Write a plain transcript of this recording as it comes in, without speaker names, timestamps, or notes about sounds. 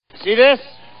See this?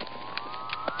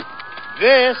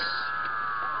 This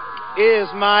is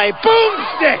my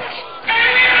boomstick!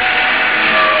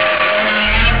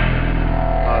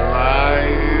 Alive!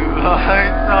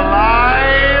 It's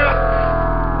alive!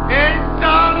 It's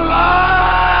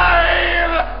alive!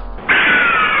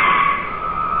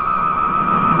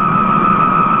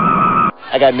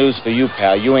 I got news for you,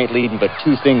 pal. You ain't leading but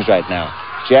two things right now.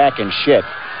 Jack and shit.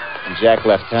 And Jack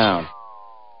left town.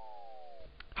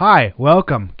 Hi,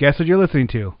 welcome. Guess what you're listening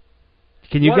to?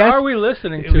 Can you guess? What are we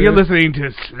listening to? You're listening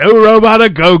to Slow Robot A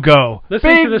Go-Go.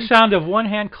 Listening to the sound of one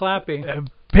hand clapping.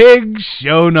 Big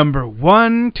show number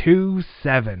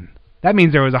 127. That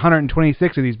means there was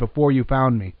 126 of these before you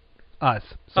found me. Us.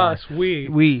 Sorry. Us, we.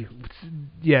 We.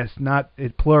 Yes, not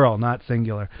plural, not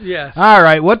singular. Yes. All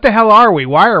right, what the hell are we?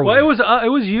 Why are we? Well, it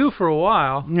was you for a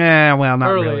while. Yeah, well, not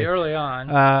really. Early on.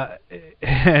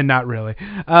 Not really.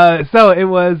 So it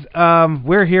was,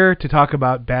 we're here to talk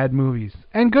about bad movies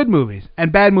and good movies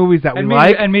and bad movies that we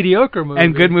like. And mediocre movies.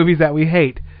 And good movies that we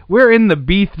hate. We're in the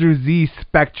B through Z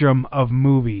spectrum of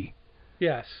movie.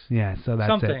 Yes. Yeah, so that's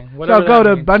something. it. Whatever so go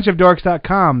to means.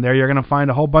 bunchofdorks.com. There you're going to find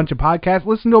a whole bunch of podcasts.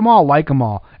 Listen to them all, like them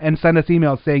all, and send us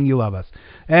emails saying you love us.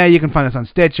 And you can find us on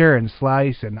Stitcher and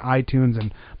Slice and iTunes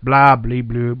and blah, blee,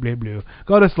 blue, blee, blue.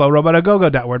 Go to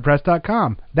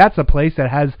slowrobotagogo.wordpress.com. That's a place that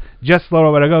has just Slow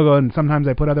Robot A Go-Go, and sometimes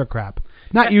I put other crap.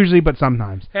 Not usually, but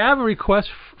sometimes. Hey, I have a request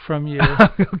from you.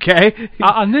 Okay.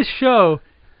 On this show,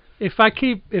 every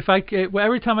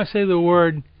time I say the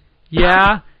word,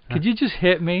 yeah, could you just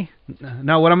hit me?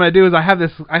 No, what I'm going to do is I have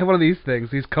one of these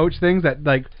things, these coach things that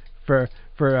like for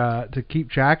to keep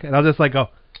track, and I'll just like go.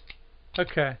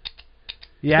 Okay.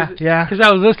 Yeah. Because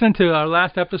I was listening to our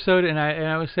last episode, and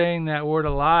I was saying that word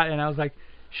a lot, and I was like,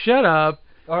 shut up,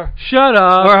 or shut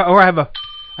up, or I have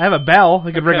a bell.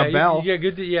 I could ring a bell. Yeah,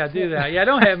 good. Do that. Yeah,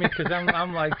 don't hit me because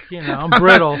I'm like, I'm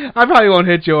brittle. I probably won't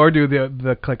hit you or do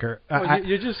the clicker. Well,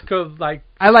 you just go like.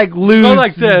 I lose. Go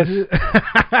like this.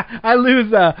 I lose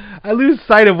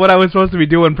sight of what I was supposed to be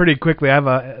doing pretty quickly. I have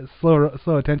a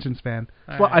slow attention span.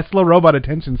 A slow robot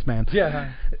attention span.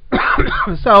 Yeah.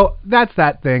 So that's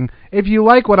that thing. If you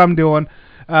like what I'm doing,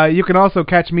 you can also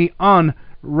catch me on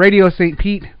Radio St.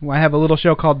 Pete. I have a little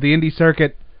show called The Indie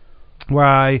Circuit, where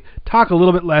I talk a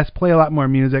little bit less, play a lot more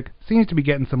music. Seems to be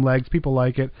getting some legs. People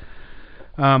like it.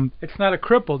 It's not a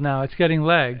crippled now. It's getting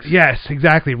legs. Yes,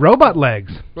 exactly. Robot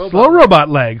legs. Slow robot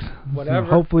legs. Whatever.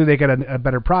 So hopefully they get a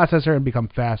better processor and become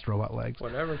fast robot legs.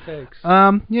 Whatever it takes.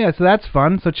 Yeah, so that's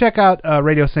fun. So check out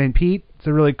Radio St. Pete. It's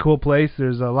a really cool place.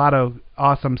 There's a lot of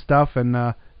awesome stuff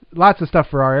and lots of stuff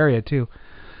for our area, too.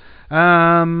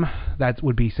 That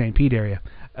would be St. Pete area.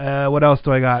 What else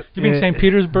do I got? You mean St.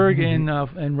 Petersburg in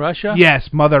Russia? Yes,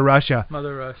 Mother Russia.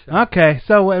 Mother Russia. Okay,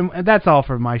 so that's all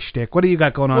for my shtick. What do you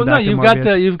got going on, Well, no, Dr.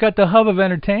 Morbius? you've got the hub of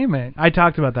entertainment. I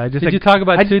talked about that. Did you talk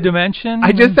about Two Dimension?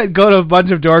 I just said go to a bunch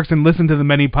of dorks and listen to the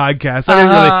many podcasts. I didn't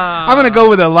really. I'm going to go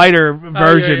with a lighter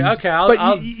version. Yeah, okay,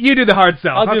 but you do the hard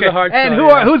sell. I'll do the hard and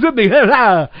sell. And who's with me?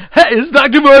 Hey, it's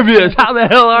Dr. Morbius. How the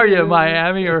hell are you,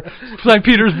 Miami or St.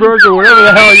 Petersburg or wherever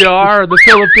the hell you are, or the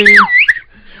Philippines?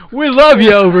 We love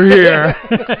you over here.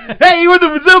 Hey, you're the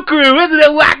Brazil crew. Isn't it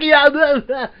wacky out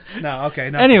there? No, okay.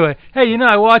 No. Anyway, hey,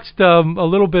 I watched a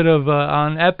little bit of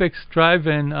on Epix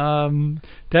Drive-In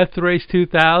Death Race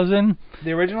 2000.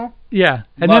 The original? Yeah.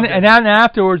 And then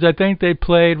afterwards, I think they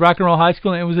played Rock and Roll High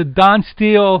School, and it was a Don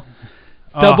Steele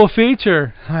double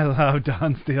feature. I love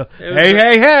Don Steele. Hey.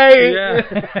 Yeah.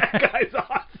 That guy's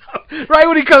awesome. Right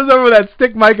when he comes over with that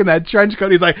stick mic and that trench coat,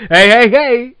 he's like,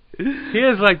 hey. He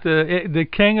is like the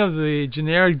king of the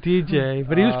generic DJ,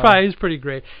 but he was pretty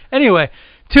great. Anyway,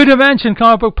 Two Dimension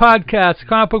comic book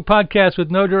podcast with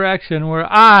no direction, where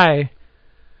I,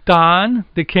 Don,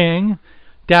 the king,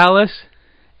 Dallas,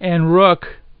 and Rook,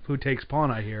 who takes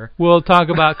pawn, I hear, will talk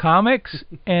about comics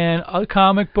and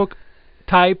comic book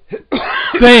type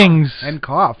things and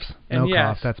coughs. And no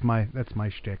coughs. That's my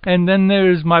shtick. And then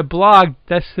there's my blog,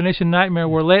 Destination Nightmare,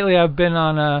 where lately I've been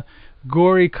on a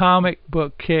gory comic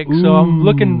book kick. Ooh. So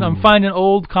I'm finding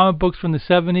old comic books from the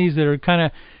 70s that are kind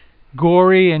of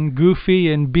gory and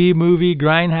goofy and B-movie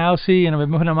grindhousey, and I've been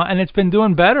moving them on, and it's been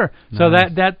doing better. Nice. So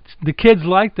that the kids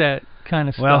like that kind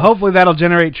of stuff. Well, hopefully that'll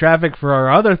generate traffic for our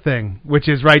other thing, which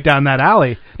is right down that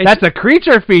alley. That's a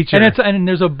creature feature. And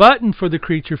there's a button for the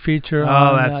creature feature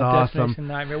on that's awesome. Destination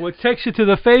Nightmare, which takes you to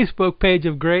the Facebook page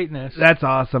of greatness. That's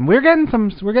awesome. We're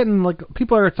getting like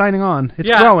people are signing on. It's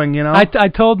growing, I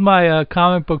told my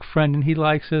comic book friend, and he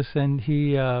likes us, and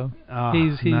he's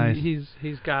nice.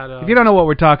 he's got. If you don't know what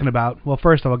we're talking about, well,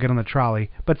 first of all, get on the trolley.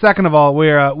 But second of all, we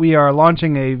are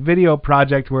launching a video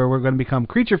project where we're going to become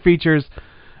creature features.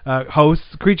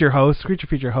 creature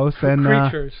feature hosts,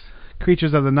 and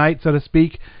creatures of the night, so to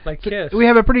speak. Like Kiss. We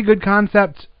have a pretty good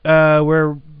concept.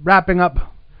 We're wrapping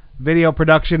up video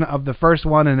production of the first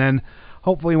one, and then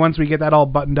hopefully once we get that all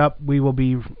buttoned up, we will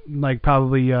be like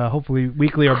probably hopefully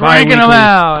weekly or bi-weekly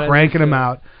cranking them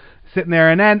out, sitting there.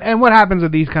 And what happens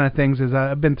with these kind of things is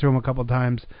I've been through them a couple of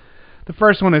times. The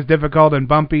first one is difficult and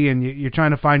bumpy, and you're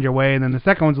trying to find your way, and then the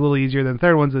second one's a little easier, then the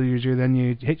third one's a little easier, then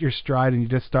you hit your stride and you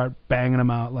just start banging them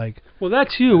out like. Well,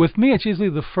 that's you. With me, it's usually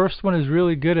the first one is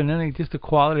really good, and then the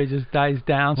quality just dies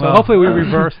down. So hopefully we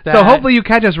reverse that. So hopefully you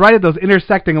catch us right at those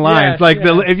intersecting lines.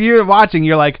 If you're watching,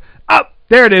 you're like, oh,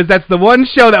 there it is. That's the one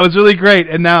show that was really great,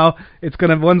 and now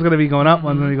one's gonna be going up,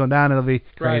 one's gonna be going down. It'll be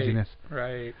craziness.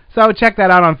 Right. So check that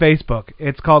out on Facebook.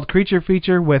 It's called Creature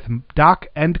Feature with Doc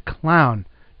and Clown.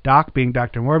 Doc being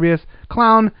Dr. Morbius,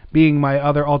 Clown being my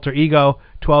other alter ego,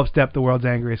 12-Step, the world's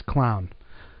angriest clown.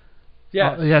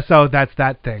 Yes. So that's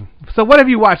that thing. So what have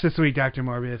you watched this week, Dr.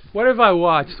 Morbius? What have I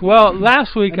watched? Well,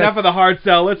 last week... Enough of the hard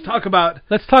sell. Let's talk about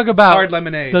hard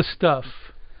lemonade. The stuff.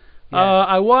 Yeah.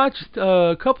 I watched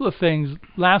a couple of things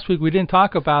last week. We didn't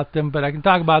talk about them, but I can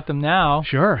talk about them now.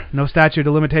 Sure. No statute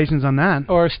of limitations on that.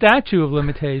 Or a statute of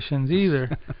limitations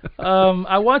either.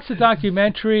 I watched a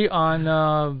documentary on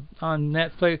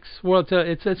Netflix. Well,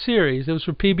 it's a series. It was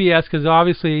for PBS because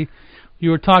obviously you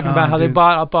were talking about how they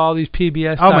bought up all these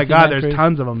PBS Oh my God, there's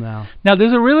tons of them now. Now,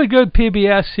 there's a really good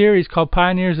PBS series called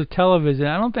Pioneers of Television.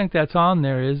 I don't think that's on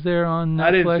there. Is there on Netflix?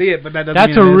 I didn't see it, but that doesn't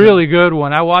That's mean a really good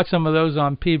one. I watched some of those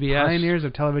on PBS. Pioneers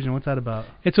of Television, what's that about?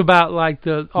 It's about like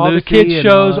all the kids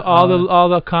shows, all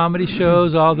the comedy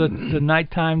shows, all the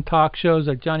nighttime talk shows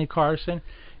like Johnny Carson.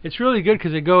 It's really good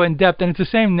because they go in depth, and it's the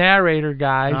same narrator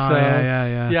guy.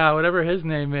 Yeah, whatever his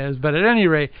name is. But at any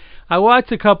rate, I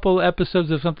watched a couple episodes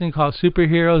of something called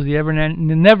Superheroes,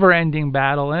 the Never-Ending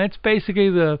Battle, and it's basically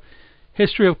the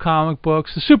history of comic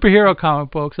books, the superhero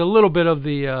comic books, a little bit of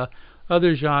the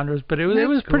other genres, but it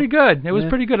was pretty good. It was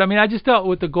pretty good. I mean, I just dealt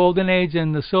with the Golden Age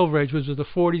and the Silver Age, which was the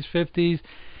 40s, 50s,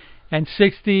 and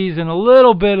 60s, and a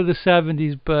little bit of the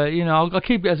 70s. But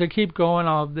as I keep going,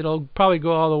 it'll probably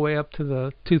go all the way up to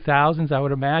the 2000s, I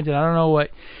would imagine. I don't know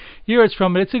what year it's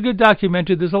from, but it's a good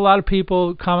documentary. There's a lot of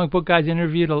people, comic book guys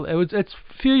interviewed. It's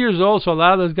a few years old, so a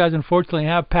lot of those guys unfortunately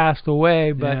have passed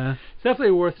away. But it's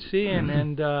definitely worth seeing,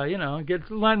 and get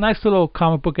a nice little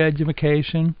comic book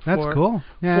education. That's cool.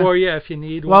 If you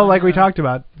need one. Well, like we talked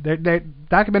about,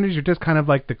 documentaries are just kind of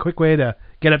like the quick way to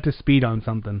get up to speed on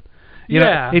something. You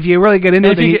know, if you really get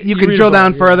into it, you can drill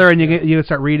down further, and you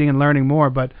start reading and learning more.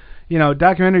 But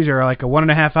documentaries are like a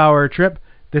 1.5 hour trip.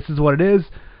 This is what it is.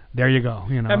 There you go.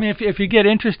 I mean, if you get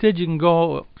interested, you can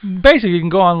go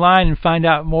online and find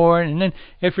out more. And then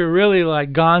if you're really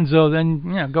like gonzo,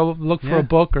 then go look for a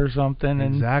book or something.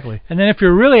 Exactly. And then if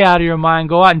you're really out of your mind,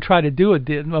 go out and try to do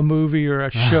a movie or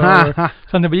a show or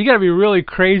something. But you got to be really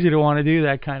crazy to want to do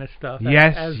that kind of stuff.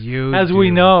 Yes, as we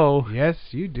know. Yes,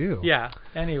 you do. Yeah.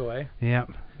 Anyway. Yep.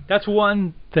 That's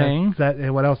one thing.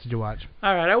 What else did you watch?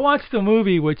 All right, I watched a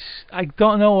movie, which I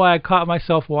don't know why I caught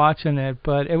myself watching it,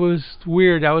 but it was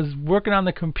weird. I was working on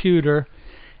the computer,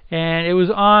 and it was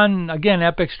on, again,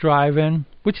 Epix Drive-In,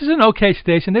 which is an okay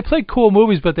station. They play cool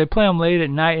movies, but they play them late at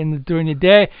night, and during the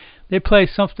day, they play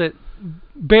something,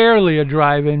 barely a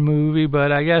drive-in movie,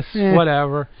 but I guess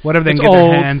whatever. Whatever they can get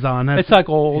their hands on. It's like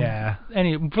old. Yeah.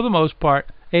 For the most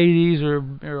part, 80s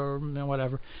or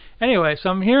whatever. Anyway, so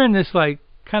I'm hearing this,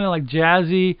 kind of like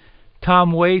jazzy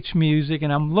Tom Waits music,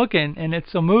 and I'm looking, and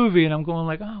it's a movie, and I'm going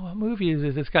like, oh, what movie is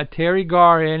this? It's got Terry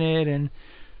Garr in it and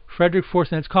Frederick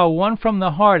Forsyth. It's called One from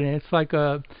the Heart, and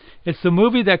it's the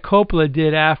movie that Coppola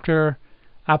did after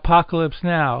Apocalypse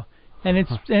Now, and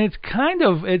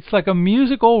it's like a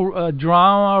musical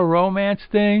drama romance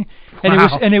thing,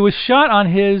 and it was shot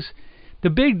on the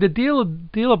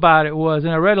deal about it was,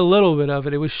 and I read a little bit of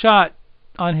it. It was shot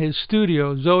on his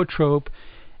studio, Zoetrope.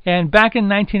 And back in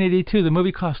 1982, the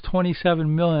movie cost $27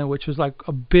 million, which was like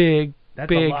a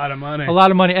lot of money. A lot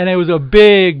of money, and it was a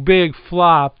big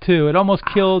flop too. It almost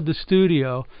killed the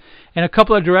studio. And a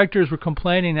couple of directors were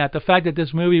complaining that the fact that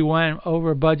this movie went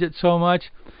over budget so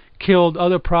much killed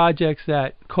other projects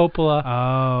that Coppola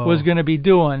was going to be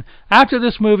doing. After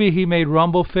this movie, he made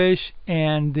Rumblefish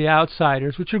and The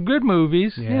Outsiders, which are good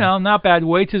movies. Yeah. Not bad.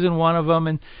 Waits is in one of them,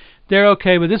 and they're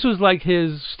okay, but this was like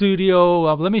his studio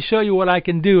of, let me show you what I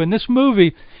can do. And this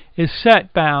movie is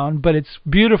set bound, but it's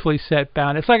beautifully set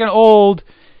bound. It's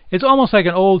almost like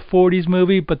an old 40s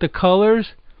movie, but the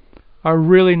colors are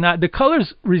really not. The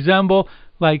colors resemble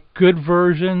like good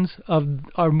versions of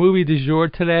our movie du jour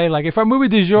today. Like if our movie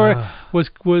du jour was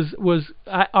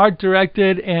art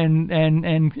directed and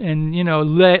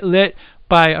lit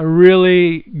by a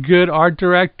really good art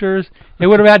directors, it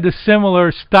would have had the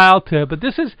similar style to it. But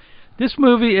this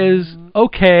movie is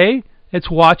okay. It's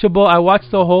watchable. I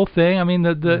watched the whole thing. I mean,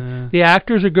 the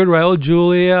actors are good. Raul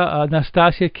Julia,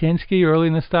 Nastasia Kinski, early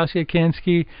Nastasia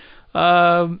Kinski.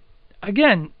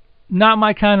 Again, not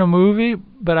my kind of movie,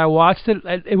 but I watched it.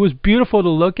 It was beautiful to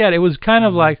look at. It was kind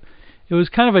of like, it was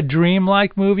kind of a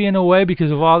dreamlike movie in a way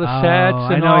because of all the sets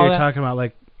and I know all what you're that. talking about,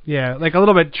 like a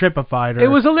little bit tripified. Or It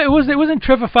wasn't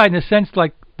tripified in the sense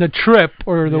like the trip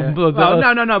or the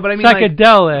no, but I mean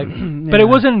psychedelic, but it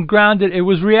wasn't grounded. It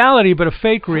was reality, but a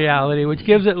fake reality, which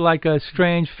gives it like a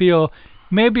strange feel.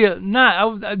 Maybe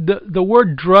the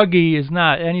word druggy is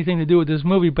not anything to do with this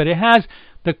movie, but it has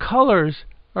the colors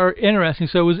are interesting.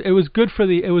 So it was good for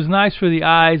it was nice for the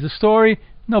eyes. The story,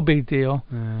 no big deal.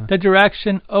 Yeah. The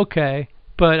direction, okay,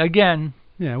 but again,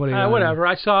 whatever.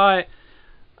 I saw it.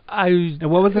 And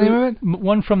what was the name of it?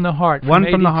 One from the Heart. One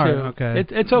from from the 82. Heart. Okay.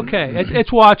 It's okay. It's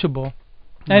watchable.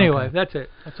 Anyway, Okay. that's it.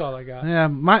 That's all I got. Yeah,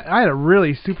 I had a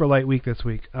really super light week this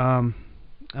week. I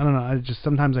don't know. I just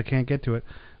sometimes I can't get to it,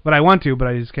 but I want to, but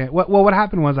I just can't. What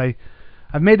happened was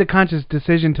I've made the conscious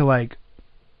decision to like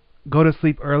go to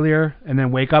sleep earlier and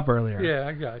then wake up earlier. Yeah,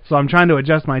 I got you. So I'm trying to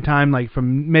adjust my time like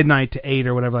from midnight to 8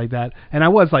 or whatever like that, and I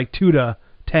was like 2 to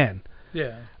 10.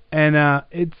 Yeah. And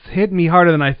it's hit me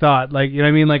harder than I thought. Like, you know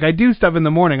what I mean? Like, I do stuff in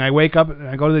the morning. I wake up and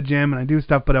I go to the gym and I do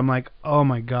stuff, but I'm like, oh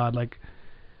my God, like,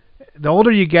 the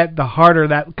older you get, the harder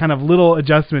that kind of little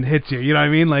adjustment hits you. You know what I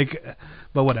mean? Like,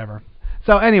 but whatever.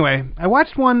 So anyway, I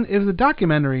watched one. It was a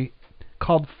documentary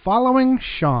called Following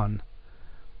Sean.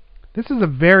 This is a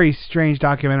very strange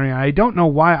documentary. I don't know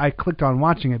why I clicked on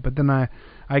watching it, but then I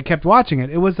kept watching it.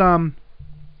 It was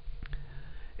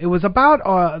about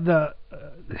the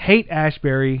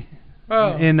Haight-Ashbury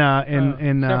in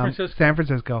San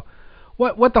Francisco.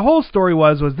 What the whole story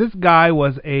was this guy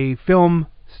was a film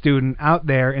student out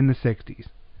there in the 60s.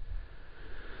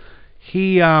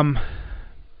 He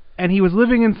was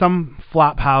living in some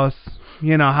flop house.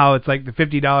 You know how it's like the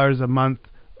 $50 a month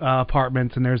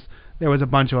apartments, and there was a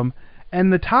bunch of them.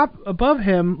 And the top above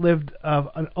him lived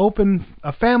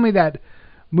a family that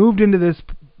moved into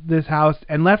this house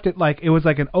and left it like it was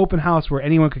like an open house where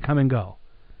anyone could come and go.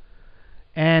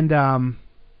 And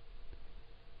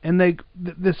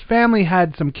this family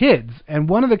had some kids, and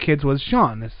one of the kids was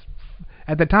Sean.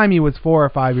 At the time, he was 4 or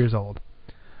 5 years old.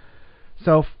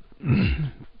 So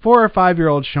 4 or 5 year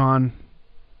old Sean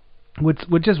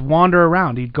would just wander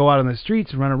around. He'd go out on the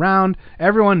streets and run around.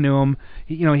 Everyone knew him.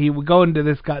 He would go into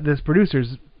this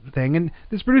producer's thing, and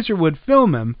this producer would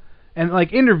film him and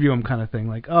like interview him, kind of thing.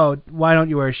 Like, oh, why don't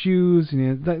you wear shoes?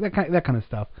 And that kind of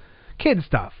stuff. Kid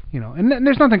stuff, and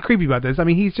there's nothing creepy about this. I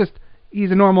mean,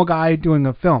 he's a normal guy doing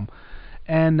a film,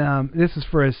 and this is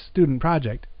for his student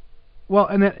project. Well,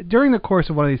 and then during the course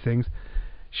of one of these things,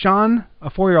 Sean, a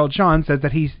 4-year-old Sean, says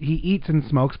that he eats and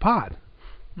smokes pot,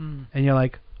 and you're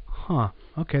like, huh,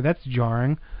 okay, that's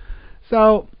jarring.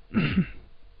 So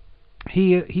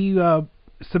he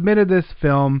submitted this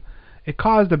film. It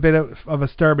caused a bit of a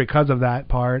stir because of that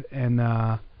part,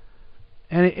 and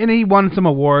he won some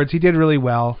awards. He did really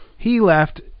well. He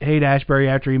left Haight-Ashbury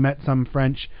after he met some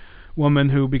French woman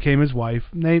who became his wife.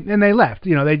 And they left.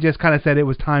 They just kind of said it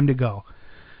was time to go.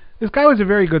 This guy was a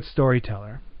very good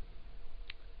storyteller.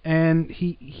 And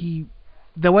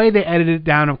the way they edited it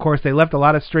down, of course, they left a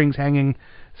lot of strings hanging.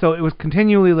 So it was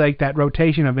continually like that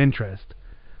rotation of interest.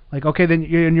 Like, okay, then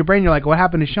in your brain you're like, what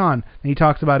happened to Sean? And he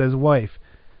talks about his wife.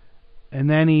 And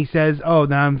then he says, oh,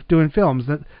 now I'm doing films.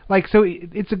 Like, so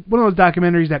it's one of those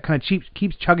documentaries that kind of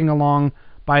keeps chugging along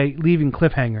by leaving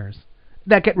cliffhangers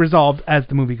that get resolved as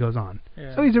the movie goes on.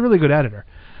 Yeah. So he's a really good editor.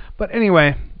 But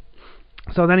anyway,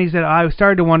 so then he said, I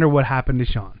started to wonder what happened to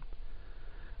Sean.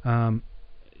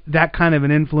 That kind of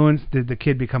an influence. Did the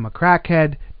kid become a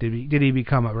crackhead? Did he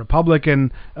become a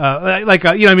Republican? Like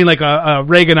a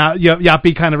Reagan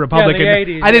yuppie kind of Republican. Yeah, in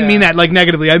the 80s, I didn't mean that like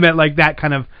negatively. I meant like that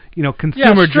kind of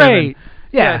consumer driven.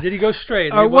 Yeah. Did he go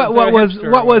straight? What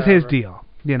was his deal?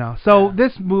 So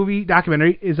this movie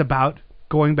documentary is about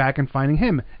going back and finding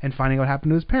him and finding what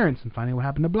happened to his parents and finding what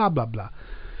happened to blah blah blah.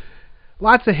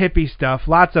 Lots of hippie stuff.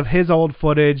 Lots of his old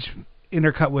footage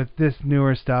intercut with this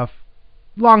newer stuff.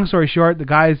 Long story short, the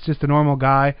guy's just a normal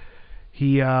guy.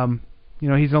 He, he's an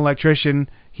electrician.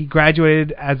 He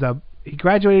graduated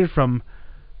from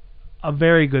a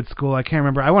very good school. I can't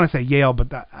remember. I want to say Yale,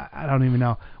 but I don't even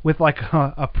know. With like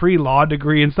a pre-law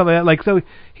degree and stuff like that. Like, so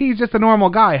he's just a normal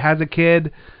guy. Has a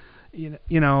kid.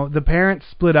 The parents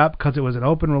split up because it was an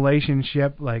open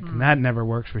relationship. Like, that never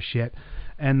works for shit.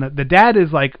 And the dad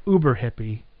is like uber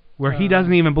hippie, where he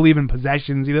doesn't even believe in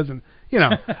possessions. He You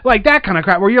know, like that kind of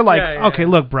crap where you're like, okay,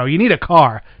 look, bro, you need a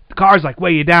car. The car's like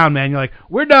weigh you down, man. You're like,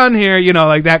 we're done here, you know,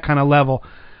 like that kind of level.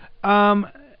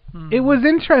 It was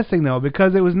interesting though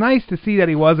because it was nice to see that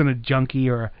he wasn't a junkie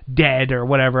or dead or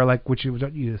whatever, like which is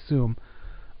what you'd assume.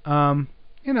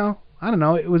 You know, I don't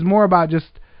know. It was more about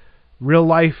just real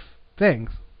life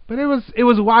things, but it was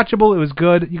watchable. It was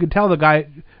good. You could tell the guy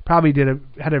probably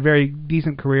had a very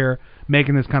decent career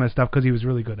making this kind of stuff because he was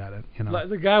really good at it. You know,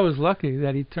 the guy was lucky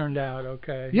that he turned out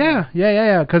okay. Yeah.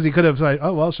 Because he could have said,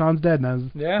 "Oh well, Sean's dead now.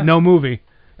 No movie."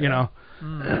 You know.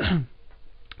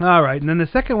 All right, and then the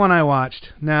second one I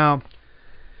watched. Now,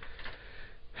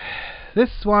 this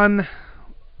one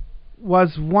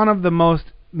was one of the most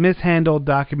mishandled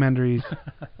documentaries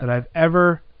that I've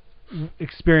ever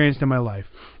experienced in my life.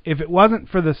 If it wasn't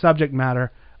for the subject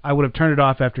matter, I would have turned it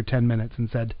off after 10 minutes and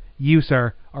said, "You,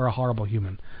 sir, are a horrible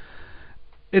human."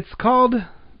 It's called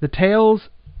The Tales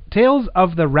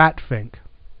of the Ratfink.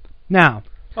 Now...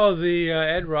 Oh, the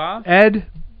Ed Roth? Ed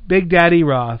Big Daddy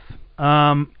Roth.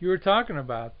 You were talking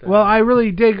about that. Well, I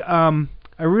really dig...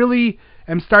 I really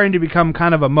am starting to become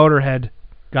kind of a Motorhead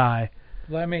guy.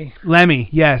 Lemmy,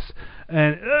 yes.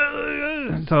 And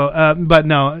but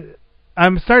no,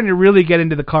 I'm starting to really get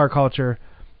into the car culture.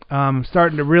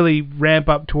 Starting to really ramp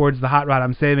up towards the hot rod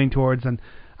I'm saving towards, and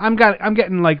I'm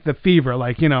getting like the fever,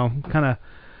 like, you know, kind of.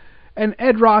 And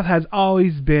Ed Roth has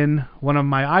always been one of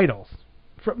my idols,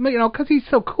 you know, because he's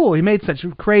so cool. He made such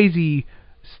crazy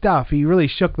stuff. He really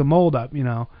shook the mold up, you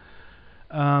know.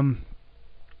 And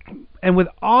with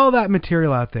all that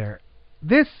material out there,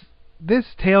 this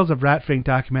Tales of Ratfink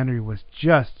documentary was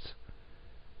just,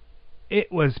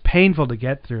 it was painful to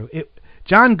get through.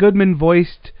 John Goodman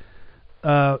voiced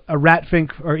a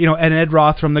Ratfink, or, you know, an Ed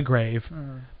Roth from the grave.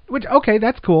 Which, okay,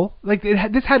 that's cool. Like,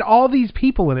 this had all these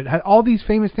people in it, had all these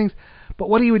famous things. But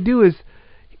what he would do is,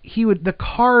 the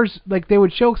cars, like, they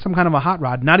would show some kind of a hot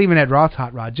rod, not even Ed Roth's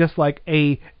hot rod, just like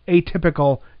a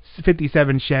typical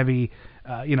 57 Chevy,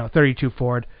 32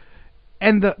 Ford.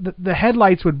 And the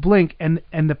headlights would blink, and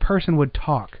the person would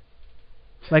talk.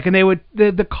 Like, and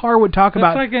the car would talk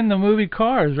about... That's like in the movie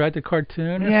Cars, right? The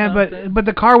cartoon or something? but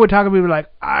the car would talk about,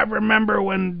 like, I remember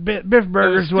when Biff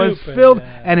Burgers was filled,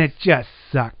 and it just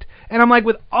sucked. And I'm like,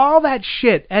 with all that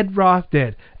shit Ed Roth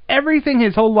did, everything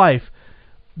his whole life,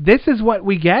 this is what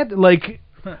we get? Like,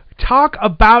 talk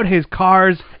about his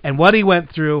cars and what he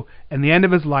went through and the end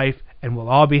of his life, and we'll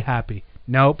all be happy.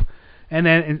 Nope. And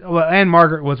then, Anne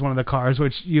Margaret was one of the cars,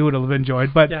 which you would have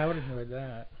enjoyed. But yeah, I would have enjoyed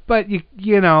that. But,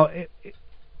 you know...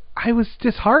 I was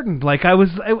disheartened. Like, it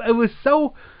was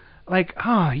so, like,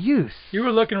 you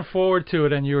were looking forward to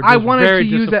it, and you were I wanted to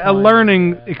use a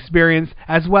learning experience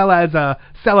as well as a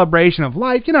celebration of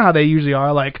life. You know how they usually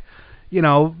are. Like, you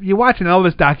know, you watch an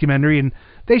Elvis documentary, and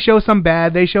they show some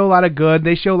bad, they show a lot of good,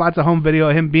 they show lots of home video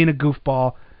of him being a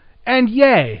goofball, and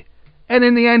yay. And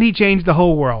in the end, he changed the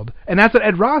whole world. And that's what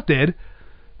Ed Roth did.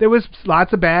 There was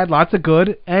lots of bad, lots of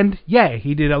good, and yay,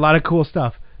 he did a lot of cool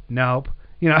stuff. Nope.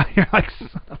 You know, you're like,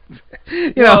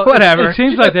 whatever. It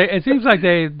seems like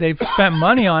they spent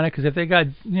money on it, because if they got,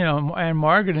 you know, Anne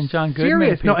Margaret and John Goodman.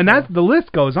 Serious, no, and that's the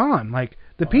list goes on. Like,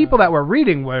 the people that were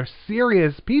reading were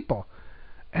serious people,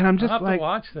 and I'm just I'll have like, to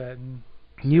watch that.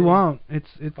 You won't. I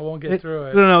won't get through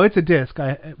it. No, it's a disc.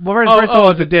 First of all,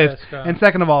 it's a disc, and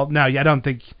second of all, no, I don't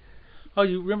think. Oh,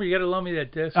 you remember? You got to loan me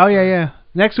that disc. Oh yeah.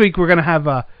 Next week we're gonna have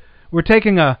we're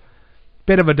taking a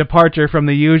bit of a departure from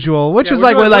the usual, which is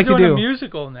like what I like to do. We're doing a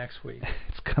musical next week.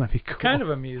 It's gonna be cool. Kind of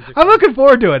a musical. I'm looking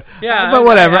forward to it. Yeah, but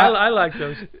whatever. I like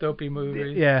those dopey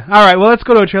movies. Yeah. All right. Well, let's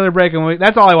go to a trailer break, and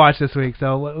that's all I watched this week.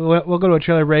 So we'll go to a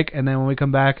trailer break, and then when we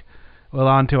come back, we'll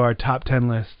on to our top 10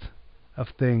 list of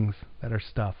things that are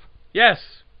stuff.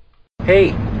 Yes.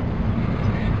 Hey,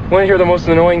 want to hear the most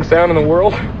annoying sound in the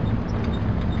world?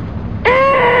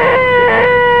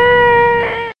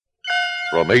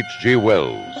 From H.G.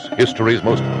 Wells, history's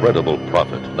most credible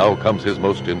prophet, now comes his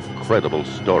most incredible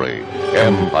story,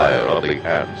 Empire of the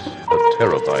Ants, a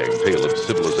terrifying tale of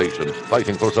civilization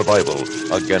fighting for survival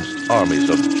against armies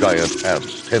of giant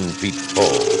ants 10 feet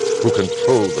tall, who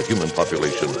control the human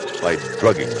population by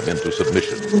drugging them into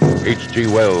submission. H.G.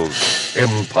 Wells'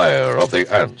 Empire of the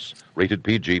Ants, rated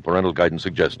PG, parental guidance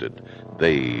suggested.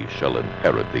 They shall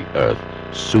inherit the earth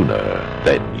sooner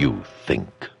than you think.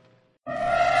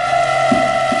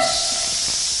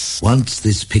 Once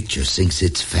this picture sinks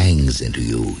its fangs into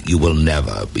you, you will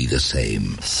never be the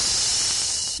same.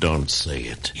 Don't say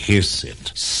it. Hiss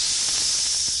it.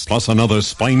 Plus another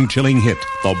spine-chilling hit,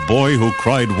 The Boy Who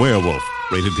Cried Werewolf,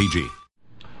 rated PG.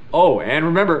 Oh, and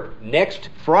remember, next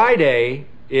Friday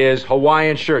is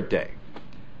Hawaiian Shirt Day.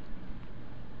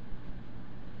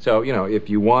 So, if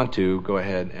you want to, go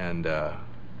ahead and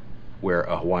wear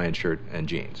a Hawaiian shirt and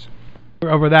jeans. We're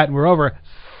over that, and we're over.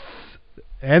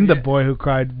 And The Boy Who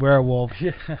Cried Werewolf.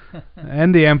 Yeah.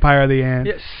 And The Empire of the Ants.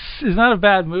 Yes, it's not a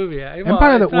bad movie. It's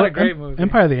not a great movie.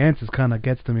 Empire of the Ants kind of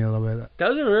gets to me a little bit.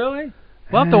 Does it really?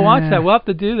 We'll have to watch that. We'll have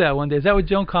to do that one day. Is that with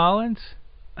Joan Collins?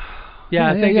 Yeah,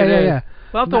 I think it is. Yeah.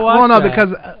 We'll have to watch that. Well, no,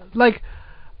 because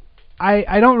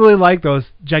I don't really like those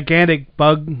gigantic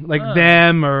bug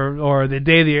them or the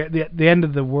day the end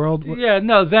of the world. Yeah,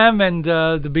 no, them and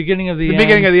the beginning of the end. The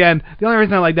beginning of the end. The only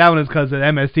reason I like that one is because the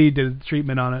MSC did a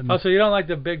treatment on it. Oh, so you don't like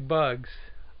the big bugs?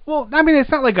 Well, I mean,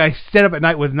 it's not like I sit up at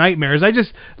night with nightmares. I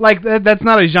just like that's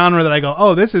not a genre that I go,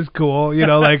 oh, this is cool.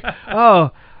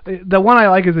 Oh. The one I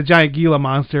like is the giant Gila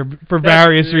monster for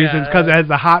various reasons, because it has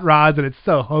the hot rods and it's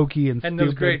so hokey and stupid. And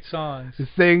those great songs.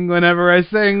 Sing whenever I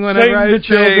sing, whenever I sing.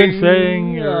 Children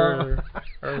sing.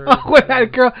 When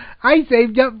that girl, I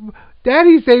saved up,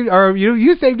 Daddy saved, or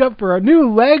you saved up for a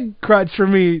new leg crutch for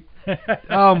me.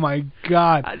 Oh my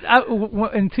God!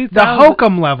 In 2000, the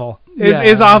hokum level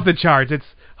is off the charts. It's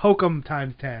hokum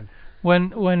times 10.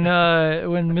 When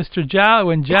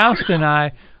Joust and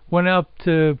I went up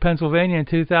to Pennsylvania in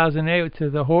 2008 to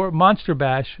the Monster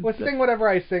Bash. Well, sing whatever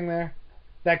I sing there.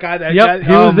 That guy. He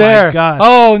was there. My God.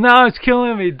 Oh, now it's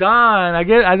killing me. Don. I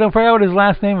don't forget what his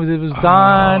last name was. It was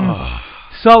Don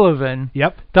Sullivan.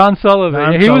 Yep. Don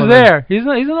Sullivan. He was there. He's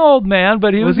an old man,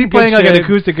 but he was he playing like an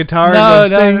acoustic guitar? No.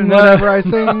 Whatever I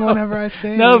sing, whenever I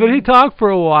sing. No, but he talked for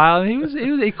a while.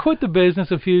 He quit the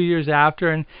business a few years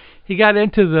after, and he got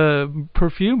into the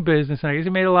perfume business, and I guess he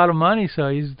made a lot of money, so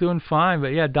he's doing fine. But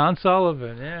yeah, Don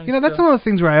Sullivan. Yeah, that's one of those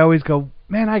things where I always go,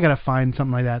 man, I gotta find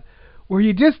something like that, where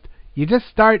you just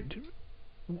start.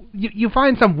 You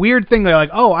find some weird thing. They're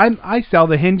like, oh, I sell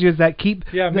the hinges that keep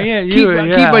keep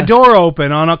a door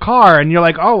open on a car, and you're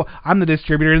like, oh, I'm the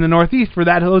distributor in the Northeast for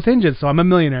those hinges, so I'm a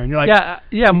millionaire. And you're like,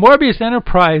 yeah. Morbius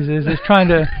Enterprises is trying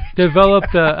to develop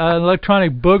the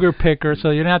electronic booger picker,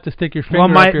 so you don't have to stick your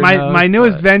finger up your nose. My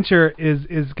newest venture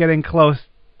is getting close.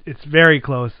 It's very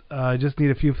close. Just need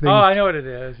a few things. Oh, I know what it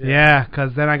is. Yeah,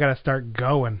 because then I got to start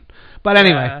going. But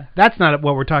anyway, that's not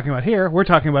what we're talking about here. We're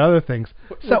talking about other things.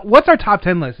 So, what's our top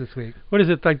 10 list this week? What is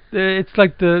it like? It's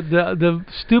like the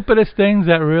stupidest things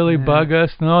that really bug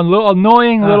us.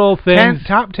 Annoying little things.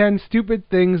 Top 10 stupid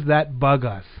things that bug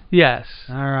us. Yes.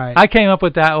 All right. I came up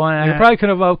with that one. I probably could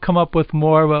have come up with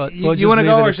more, but you want to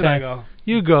go or should I go?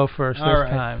 You go first this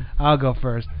time. I'll go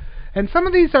first. And some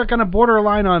of these are going to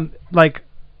borderline on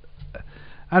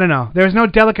I don't know. There's no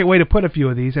delicate way to put a few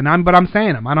of these, but I'm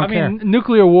saying them. I don't care. I mean,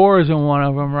 nuclear war isn't one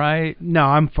of them, right? No,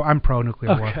 I'm pro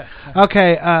nuclear war.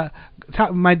 Okay.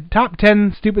 My top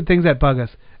 10 stupid things that bug us.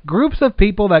 Groups of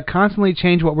people that constantly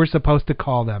change what we're supposed to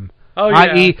call them. Oh yeah.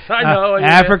 I.e.,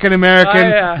 African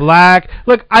American, black.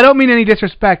 Look, I don't mean any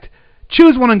disrespect.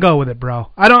 Choose one and go with it,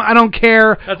 bro. I don't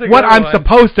care what I'm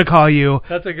supposed to call you.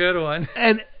 That's a good one.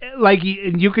 And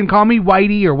you can call me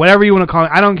Whitey or whatever you want to call me.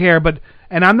 I don't care, but.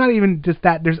 And I'm not even just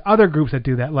that. There's other groups that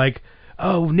do that, like,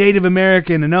 oh, Native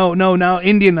American, and no,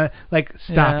 Indian.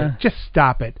 Stop it. Just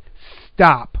stop it.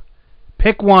 Stop.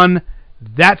 Pick one.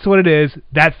 That's what it is.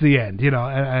 That's the end.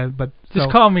 But just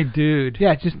call me dude.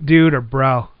 Yeah, just dude or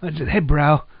bro. Hey,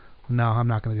 bro. No, I'm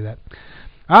not going to do that.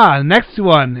 The next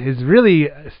one is really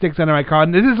sticks under my craw.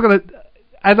 And this is going to,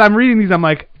 as I'm reading these, I'm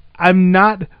like, I'm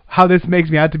not how this makes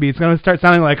me out to be. It's going to start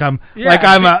sounding like I'm a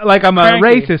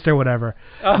racist or whatever.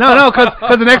 No,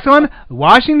 because the next one,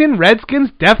 Washington Redskins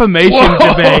defamation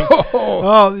debate.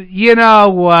 Oh, you know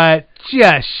what?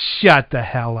 Just shut the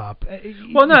hell up.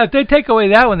 Well, no, if they take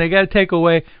away that one, they got to take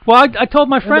away. Well, I told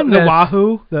my friend the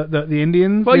Wahoo, the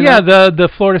Indians. Well, yeah, the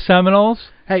Florida Seminoles.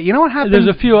 Hey, you know what happens? There's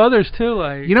a few others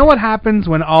too. You know what happens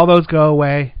when all those go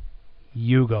away?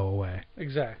 You go away.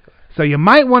 Exactly. So you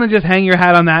might want to just hang your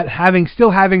hat on that,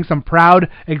 still having some proud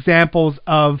examples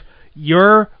of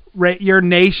your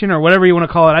nation or whatever you want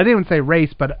to call it. I didn't even say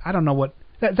race, but I don't know what.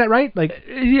 Is that right?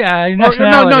 Yeah, your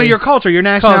nationality. No, your culture, your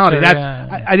nationality.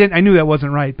 Culture, I knew that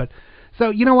wasn't right, but so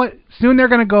you know what? Soon they're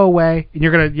going to go away, and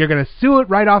you're gonna sue it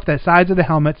right off the sides of the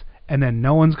helmets, and then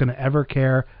no one's going to ever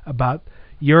care about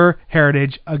your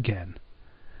heritage again.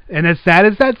 And as sad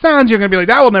as that sounds, you're going to be like,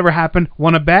 that will never happen.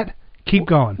 Want to bet? Keep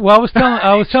going. Well, I was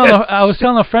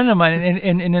telling a friend of mine,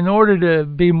 and in order to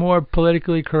be more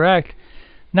politically correct,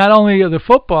 not only of the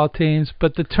football teams,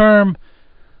 but the term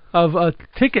of a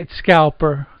ticket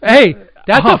scalper. Hey,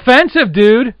 that's offensive,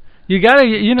 dude. You gotta,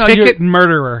 ticket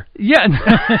murderer. Yeah.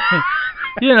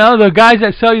 The guys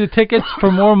that sell you the tickets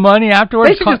for more money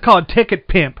afterwards. They should just call it ticket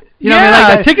pimp. You know what I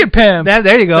mean? Like ticket pimp.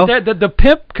 There you go. But the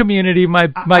pimp community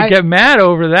might get mad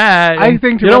over that. I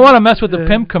think you don't want to mess with the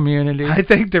pimp community. I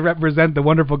think to represent the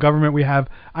wonderful government we have,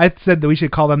 I said that we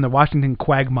should call them the Washington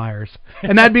Quagmires,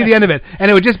 and that'd be the end of it.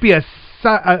 And it would just be a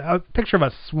picture of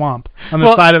a swamp on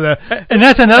the side of the. And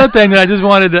that's another thing that I just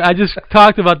wanted to. I just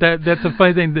talked about that. That's a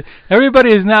funny thing.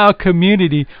 Everybody is now a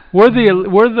community. We're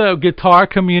the guitar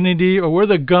community, or we're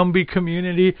the Gumby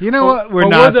community. You know what? We're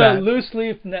not we're the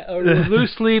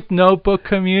loose leaf notebook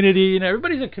community. You know,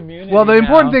 everybody's a community. Well, the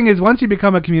important thing is once you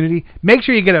become a community, make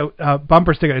sure you get a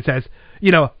bumper sticker that says,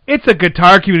 you know, it's a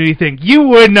guitar community thing. You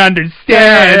wouldn't understand.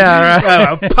 Yeah, right.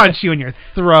 I'll punch you in your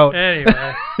throat.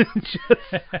 Anyway.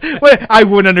 I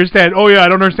wouldn't understand. Oh, yeah, I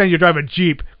don't understand. You drive a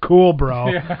Jeep. Cool, bro.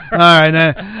 Yeah. All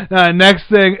right. Next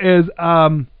thing is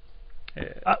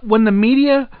when the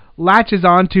media latches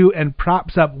onto and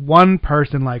props up one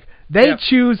person, like they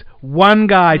choose one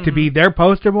guy to be their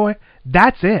poster boy,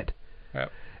 that's it.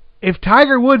 Yep. If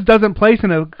Tiger Woods doesn't place in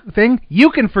a thing,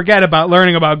 you can forget about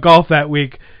learning about golf that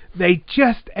week. They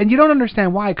just, and you don't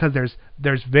understand why, because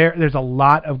there's a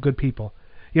lot of good people.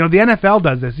 You know, the NFL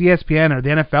does this, ESPN or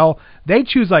the NFL, they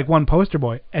choose like one poster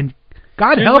boy, and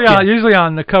God help you. Usually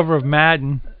on the cover of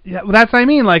Madden. Yeah, well, that's what I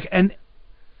mean. Like, and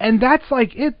that's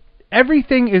like it.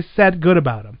 Everything is said good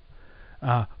about him.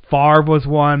 Favre was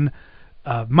one.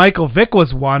 Michael Vick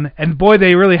was one, and boy,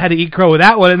 they really had to eat crow with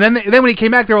that one. And then when he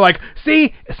came back, they were like,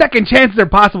 "See, second chances are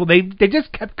possible." They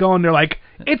just kept going. They're like,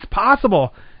 "It's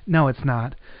possible." No, it's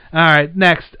not. All right,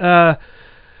 next.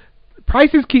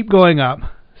 Prices keep going up.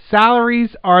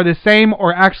 Salaries are the same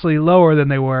or actually lower than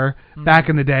they were back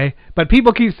in the day. But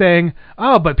people keep saying,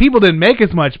 oh, but people didn't make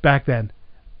as much back then.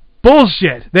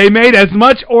 Bullshit. They made as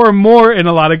much or more in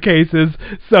a lot of cases.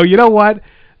 So you know what?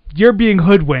 You're being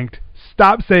hoodwinked.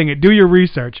 Stop saying it. Do your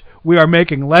research. We are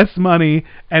making less money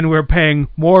and we're paying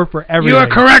more for everything. You are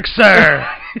correct, sir.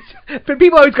 But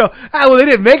people always go, well, they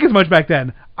didn't make as much back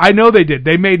then. I know they did.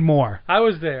 They made more. I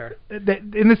was there. In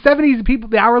the 70s,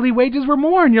 the hourly wages were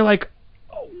more, and you're like,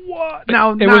 oh, what?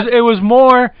 Now it was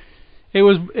more.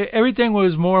 Everything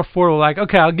was more affordable. Like,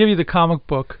 okay, I'll give you the comic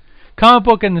book. Comic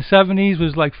book in the 70s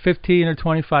was like 15 or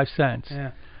 25 cents.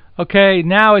 Yeah. Okay,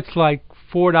 now it's like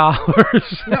 $4.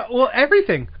 No, well,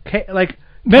 everything. Like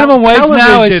minimum wage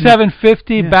now is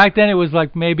 $7.50. Yeah. Back then it was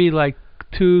like maybe like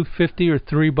 $2.50 or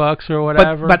 $3 or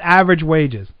whatever. But average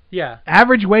wages. Yeah.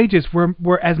 Average wages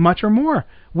were as much or more.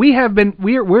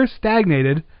 We're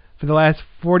stagnated for the last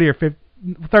 30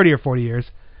 or 40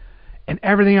 years, and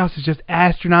everything else is just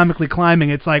astronomically climbing.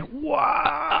 It's like, what?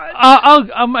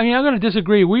 I'm going to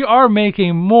disagree. We are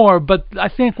making more, but I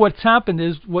think what's happened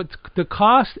is the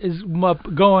cost is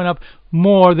going up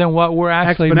more than what we're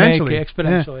actually making.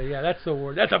 Exponentially. Yeah, that's the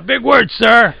word. That's a big word,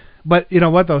 sir. But you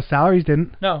know what? Those salaries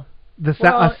didn't. No.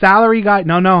 A salary guy?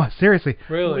 No, seriously.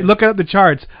 Really? Look at the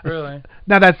charts. Really?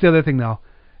 Now, that's the other thing, though.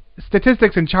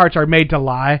 Statistics and charts are made to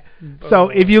lie. So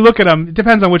if you look at them, it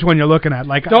depends on which one you're looking at.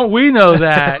 Like, don't we know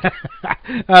that?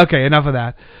 Okay, enough of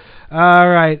that. All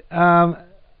right.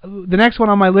 The next one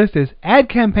on my list is ad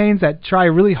campaigns that try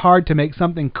really hard to make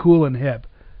something cool and hip.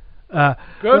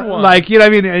 Good one. Like, you know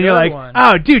what I mean? And you're like,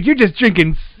 oh, dude, you're just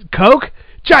drinking Coke?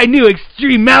 Try new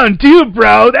Extreme Mountain Dew,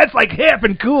 bro. That's like hip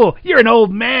and cool. You're an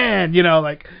old man, you know,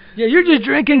 like. Yeah, you're just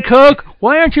drinking Coke.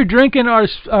 Why aren't you drinking our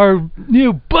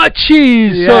new butt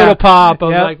cheese soda pop? I'm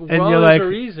like, well, and you're there's like, a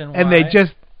reason why. And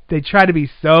they try to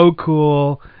be so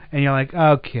cool, and you're like,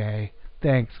 okay,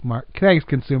 thanks, Mark. Thanks,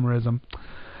 consumerism.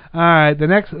 All right, the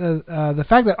next, the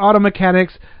fact that auto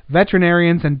mechanics,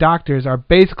 veterinarians, and doctors are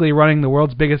basically running the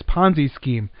world's biggest Ponzi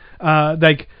scheme.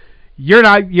 Like. You're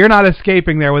not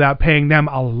escaping there without paying them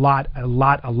a lot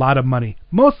of money.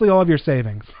 Mostly all of your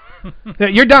savings.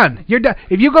 You're done.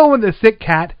 If you go with a sick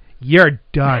cat, you're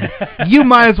done. You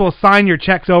might as well sign your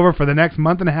checks over for the next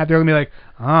month and a half. They're going to be like,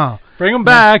 oh. Bring him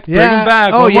back. Yeah. Bring him back.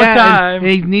 Oh, one more time.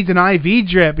 And he needs an IV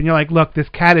drip. And you're like, look, this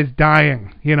cat is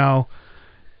dying, you know.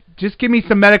 Just give me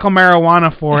some medical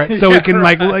marijuana for it so we can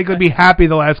like be happy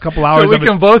the last couple hours so we of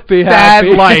can its both be sad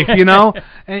happy. life, you know?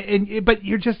 But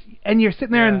you're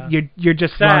sitting there and you're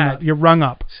just rung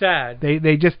up. Sad.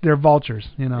 They're vultures,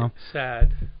 you know.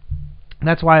 Sad.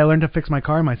 That's why I learned to fix my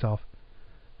car myself.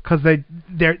 Because they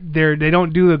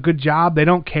don't do a good job, they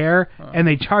don't care, and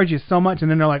they charge you so much,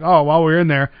 and then they're like, oh, while we were in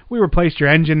there, we replaced your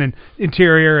engine and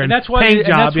interior and that's why paint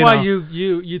job. And that's why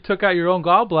you took out your own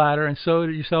gallbladder and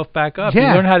sewed yourself back up. Yeah,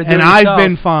 you learned how to do it yourself. I've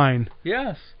been fine.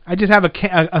 Yes. I just have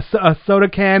a soda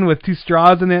can with 2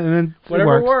 straws in it, and then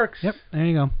whatever works. Yep, there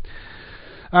you go.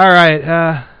 All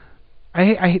right,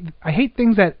 I hate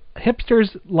things that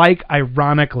hipsters like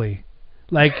ironically,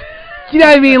 like. You know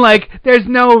what I mean? Like, there's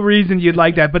no reason you'd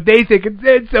like that, but they think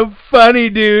it's so funny,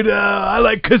 dude. I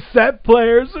like cassette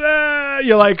players.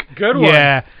 You're like, good one.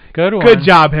 Yeah, good one. Good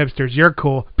job, hipsters. You're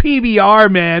cool.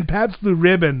 PBR, man, Pabst Blue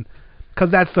Ribbon,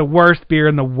 because that's the worst beer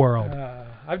in the world.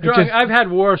 I've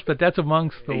had worse, but that's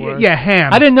amongst the worst. Yeah,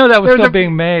 ham. I didn't know that was still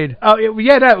being made. Oh,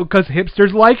 yeah, because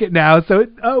hipsters like it now. So,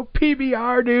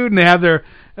 PBR, dude, and they have their.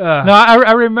 No,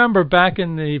 I remember back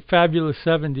in the fabulous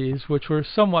 70s, which were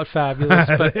somewhat fabulous,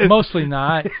 but mostly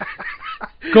not.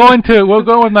 We'll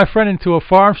go with my friend into a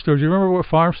farm store. Do you remember what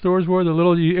farm stores were?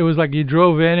 It was like you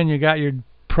drove in and you got you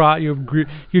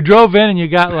drove in and you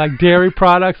got like dairy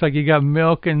products, like you got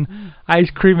milk and ice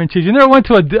cream and cheese. You never went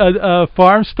to a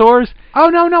farm stores? Oh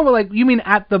no, well, like you mean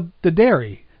at the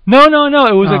dairy? No.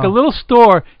 It was like a little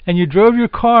store, and you drove your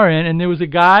car in, and there was a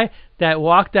guy that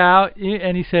walked out,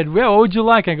 and he said, well, what would you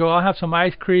like? I go, I'll have some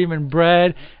ice cream and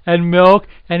bread and milk,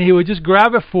 and he would just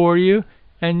grab it for you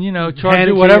and, charge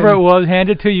you whatever it was, hand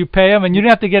it to you, pay him, and you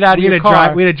didn't have to get out of your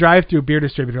car. We had a drive-through beer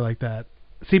distributor like that.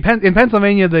 See, in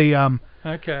Pennsylvania,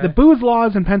 the booze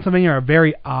laws in Pennsylvania are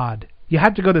very odd. You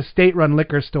have to go to state-run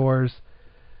liquor stores.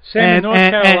 Same in North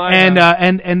Carolina.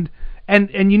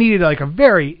 And you needed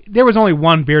there was only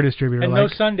one beer distributor. And no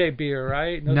Sunday beer,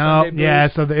 right? No, yeah,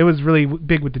 so it was really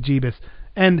big with the Jeebus.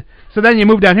 And so then you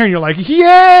move down here and you're like,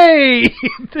 yay!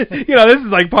 This is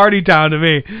like party town to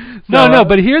me. So, no,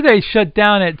 but here they shut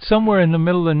down at somewhere in the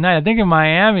middle of the night. I think in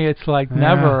Miami it's like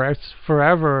never, it's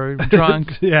forever drunk.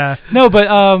 Yeah. No, but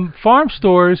farm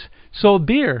stores sold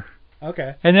beer.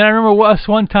 Okay. And then I remember us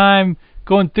one time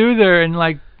going through there and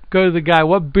like, go to the guy,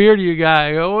 what beer do you got?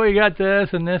 I go, we got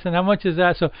this, and how much is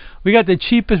that? So we got the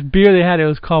cheapest beer they had. It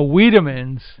was called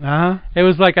Wiedemann's. Uh-huh. It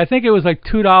was like, I think it was like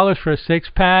 $2 for a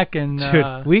 6-pack. And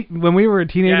dude, when we were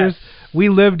teenagers, we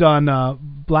lived on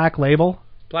Black Label.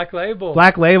 Black Label.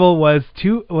 Black Label was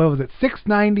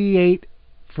 $6.98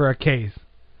 for a case.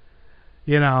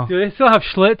 Do they still have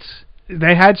Schlitz?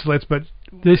 They had Schlitz, but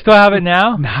do they still have it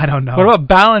now? No, I don't know. What about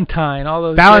Ballantine? All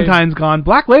those. Ballantine's gone.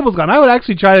 Black Label's gone. I would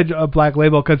actually try a Black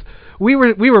Label because we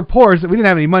were poor, so we didn't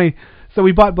have any money. So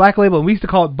we bought Black Label, and we used to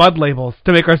call it Bud Labels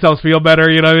to make ourselves feel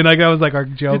better. You know what I mean? Like that was like our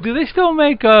joke. Do they still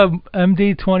make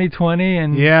MD 2020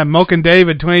 and? Yeah, Moke and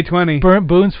David 2020.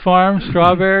 Boone's Farm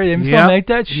Strawberry. They still make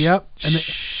that. Yep.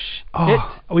 And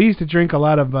we used to drink a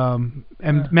lot of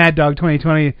Mad Dog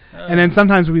 2020, and then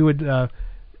sometimes we would.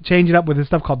 Change it up with this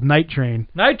stuff called Night Train.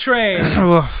 Night Train.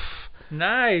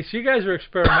 Nice. You guys are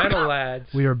experimental lads.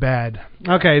 We were bad.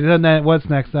 Okay, then what's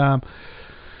next?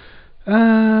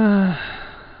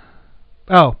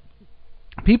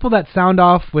 People that sound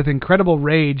off with incredible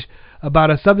rage about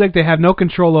a subject they have no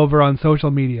control over on social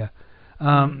media,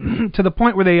 to the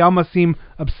point where they almost seem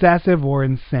obsessive or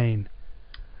insane.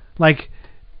 Like,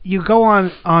 you go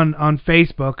on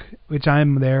Facebook, which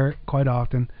I'm there quite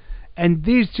often, and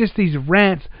these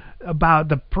rants about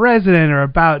the president or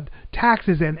about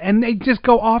taxes, and they just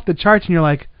go off the charts, and you're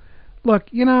like, look,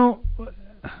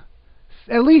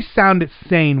 at least sound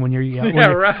sane when you're yelling. Yeah,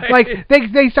 right. Like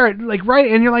they start like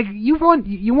right, and you're like, you want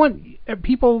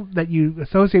people that you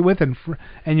associate with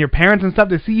and your parents and stuff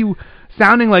to see you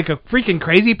sounding like a freaking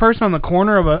crazy person on the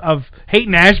corner of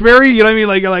Haight Ashbury. You know what I mean?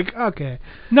 Like you're like, okay.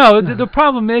 No, the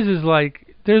problem is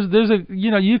like there's a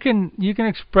you can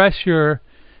express your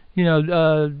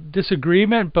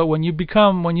disagreement, but when you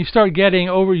start getting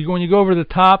when you go over the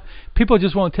top, people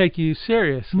just won't take you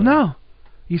seriously. No,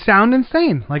 you sound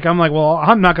insane. Like I'm like, well,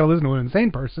 I'm not going to listen to an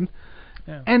insane person.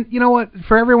 Yeah. And you know what?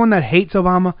 For everyone that hates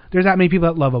Obama, there's that many people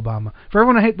that love Obama. For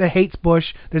everyone that hates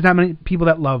Bush, there's that many people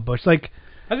that love Bush. Like,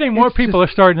 I think more people are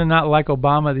starting to not like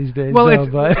Obama these days. Well,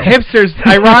 but hipsters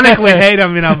ironically hate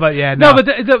him, but yeah, no. But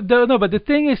the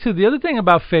thing is too. The other thing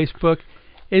about Facebook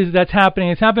is that's happening.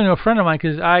 It's happening to a friend of mine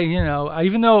because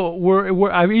even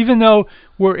though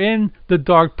we're in the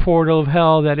dark portal of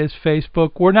hell that is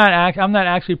Facebook, I'm not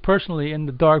actually personally in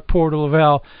the dark portal of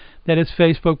hell that is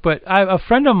Facebook, but a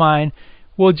friend of mine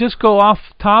will just go off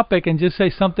topic and just say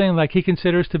something like he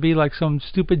considers to be like some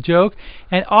stupid joke,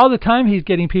 and all the time he's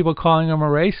getting people calling him a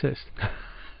racist.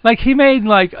 Like he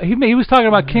was talking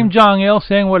about Kim Jong-il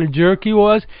saying what a jerk he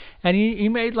was, and he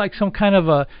made like some kind of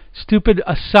a stupid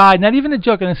aside, not even a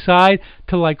joke, an aside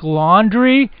to like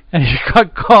laundry, and he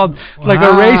got called like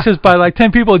a racist by like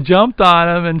 10 people jumped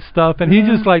on him and stuff, and he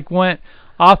just like went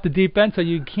off the deep end, so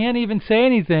you can't even say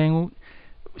anything.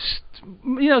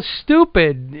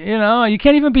 Stupid. You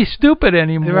can't even be stupid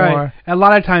anymore. Right. A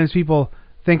lot of times people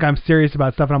think I'm serious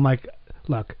about stuff, and I'm like,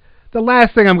 look, the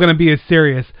last thing I'm going to be is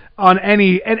serious on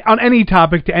any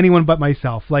topic to anyone but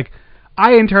myself. Like,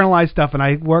 I internalize stuff and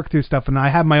I work through stuff and I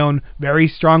have my own very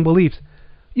strong beliefs.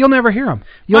 You'll never hear them.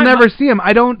 You'll never see them.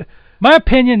 I don't My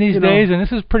opinion these days, and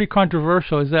this is pretty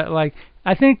controversial, is that like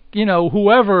I think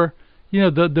whoever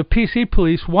the PC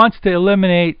police wants to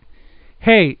eliminate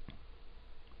hate,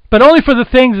 but only for the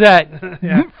things that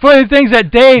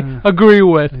they agree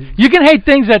with. You can hate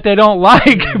things that they don't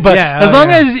like, but as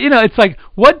long as it's like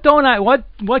what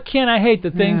can't I hate?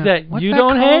 The things that What's you that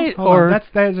don't called? hate, Hold or on,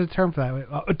 that's a term for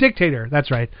that. A dictator. That's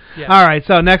right. Yeah. All right.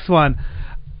 So next one,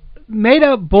 made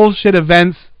up bullshit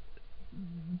events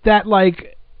that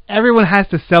like everyone has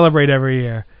to celebrate every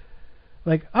year.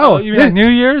 Like you mean New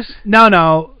Year's?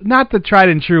 No, not the tried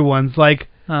and true ones. Like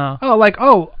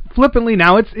flippantly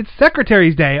now it's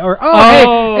Secretary's Day, or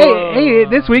hey,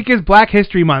 this week is Black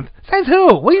History Month. Says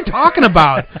who? What are you talking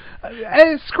about?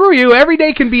 Screw you. Every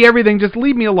day can be everything. Just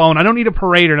leave me alone. I don't need a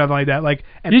parade or nothing like that. Like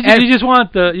you just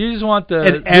want the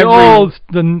old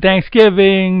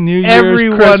Thanksgiving, New Year's,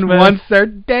 everyone Christmas. wants their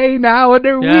day now and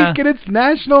their week, and it's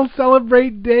National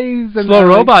Celebrate Days and Slow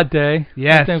Robot Day.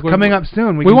 Yes, coming up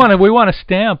soon. We want a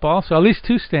stamp also, at least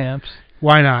 2 stamps.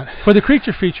 Why not? For the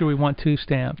creature feature, we want 2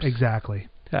 stamps. Exactly.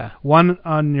 Yeah. One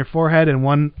on your forehead and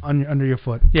one under your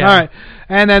foot. Yeah. All right.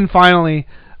 And then finally,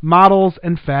 models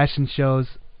and fashion shows.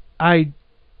 I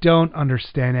don't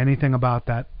understand anything about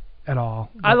that at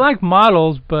all. I like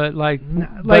models, but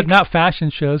but not fashion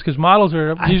shows, because models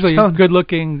are usually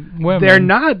good-looking women. They're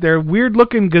not. They're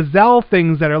weird-looking gazelle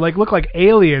things that are look like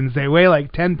aliens. They weigh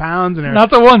like 10 pounds. And not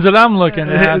the ones that I'm looking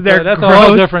at. That's gross. a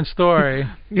whole different story.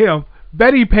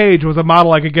 Betty Page was a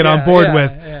model I could get on board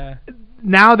with. Yeah.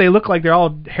 Now they look like they're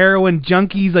all heroin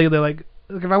junkies. They're like,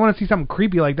 look, if I want to see something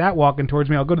creepy like that walking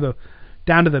towards me, I'll go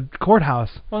down to the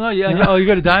courthouse. Well, no, you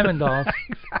go to Diamond Dolls.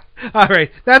 All right,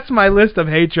 that's my list of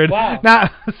hatred. Wow. Now,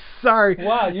 sorry.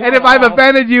 Wow. And if I've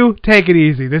offended you, take it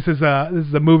easy. This is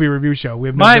a movie review show. We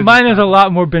have mine is a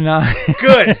lot more benign.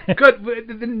 Good.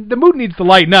 The mood needs to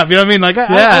lighten up. You know what I mean? Like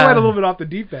I went a little bit off the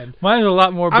deep end. Mine is a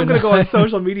lot more benign. I'm gonna go on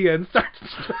social media and start.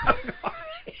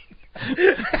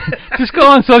 Just go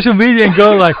on social media and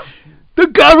go like, the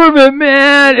government,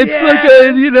 man. It's like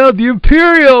the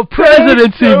imperial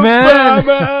presidency,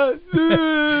 man.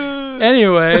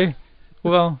 Anyway,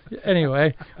 we'll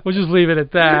just leave it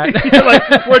at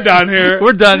that. We're done here.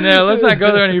 We're done there. Let's not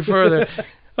go there any further.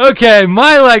 Okay,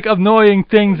 my annoying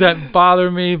things that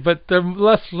bother me, but they're a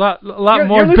lot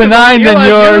more benign than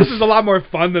yours. Yours is a lot more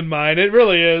fun than mine. It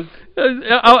really is.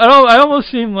 I almost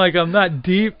seem like I'm not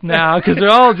deep now, because they're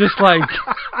all just like.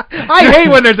 I hate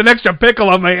when there's an extra pickle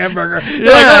on my hamburger.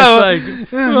 I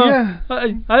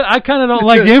kind of don't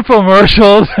like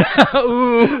infomercials.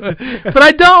 But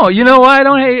I don't. You know why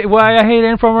I hate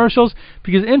infomercials?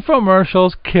 Because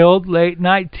infomercials killed late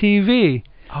night TV.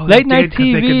 Oh, late night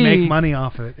TV. They could make money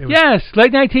off it. Yes,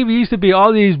 late night TV used to be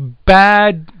all these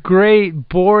bad, great,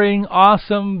 boring,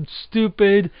 awesome,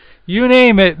 stupid, you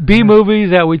name it, B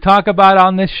movies that we talk about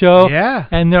on this show. Yeah.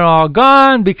 And they're all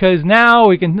gone because now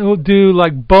we can do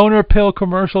boner pill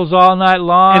commercials all night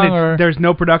long. And there's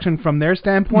no production from their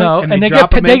standpoint. No, and they get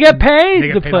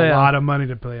paid to play a lot of money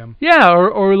to play them. Yeah,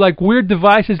 or weird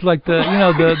devices like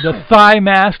the Thigh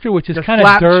Master, which is kind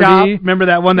of dirty. Shop. Remember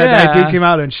that one that dude came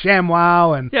out in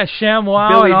ShamWow and ShamWow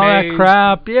Billy and all Mays. that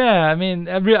crap. Yeah, I mean,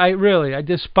 I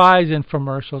despise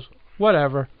infomercials.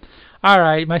 Whatever. All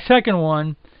right, my second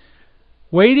one.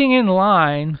 Waiting in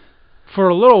line for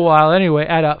a little while anyway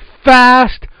at a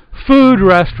fast food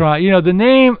restaurant. The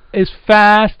name is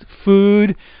fast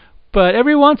food, but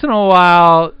every once in a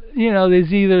while,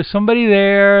 there's either somebody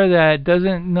there that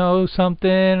doesn't know something,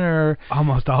 or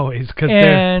almost always, because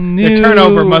the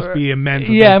turnover must be immense.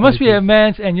 Yeah, it must be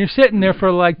immense, and you're sitting there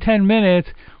for like 10 minutes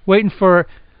waiting for.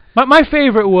 My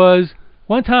favorite was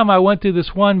one time I went to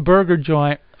this one burger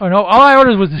joint. Oh no! All I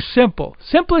ordered was the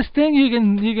simplest thing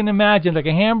you can imagine, like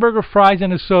a hamburger, fries,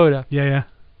 and a soda. Yeah.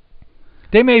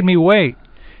 They made me wait,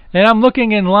 and I'm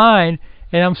looking in line,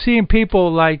 and I'm seeing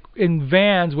people like in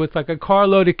vans with like a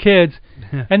carload of kids,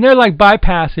 and they're like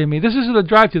bypassing me. This is the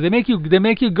drive-thru. They make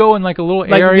you go in like a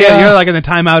little area. Yeah, you're like in the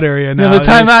timeout area now. The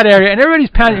timeout area, and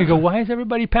everybody's passing. You go, why is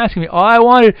everybody passing me? All I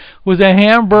wanted was a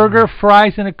hamburger,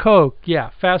 fries, and a Coke. Yeah,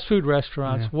 fast food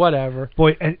restaurants, whatever.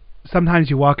 Boy. Sometimes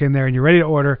you walk in there and you're ready to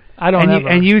order.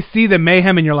 And you see the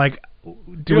mayhem and you're like,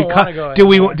 do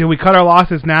we cut our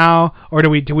losses now, or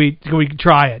do we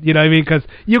try it? You know what I mean? Because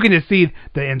you can just see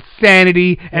the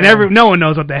insanity, and no one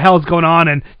knows what the hell's going on,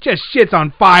 and just shit's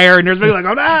on fire, and there's people like,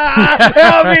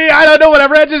 help me! I don't know what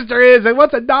a register is, and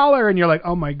what's $1? And you're like,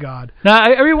 oh my god.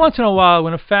 Now every once in a while,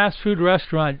 when a fast food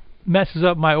restaurant messes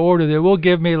up my order, they will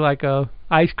give me like a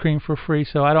ice cream for free,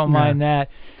 so I don't mind that.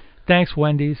 Thanks,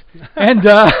 Wendy's. And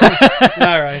all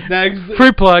right, thanks.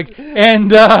 Free plug.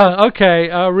 And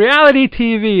reality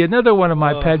TV, another one of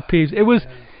my pet peeves. It was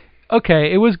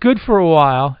okay, it was good for a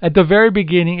while. At the very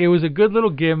beginning, it was a good little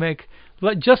gimmick,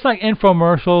 just like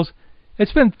infomercials.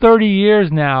 It's been 30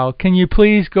 years now. Can you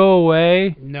please go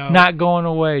away? No. Not going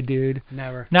away, dude.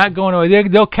 Never. Not going away.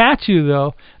 They'll catch you,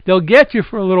 though. They'll get you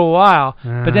for a little while.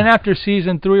 But then after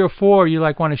season 3 or 4, you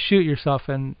like want to shoot yourself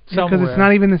in somewhere. Because it's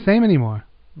not even the same anymore.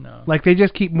 No. Like, they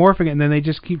just keep morphing it, and then they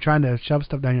just keep trying to shove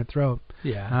stuff down your throat.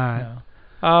 Yeah. All right.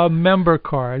 No. Member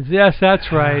cards. Yes,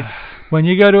 that's right. When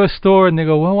you go to a store and they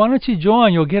go, well, why don't you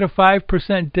join? You'll get a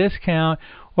 5% discount,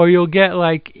 or you'll get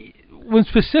like... When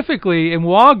specifically in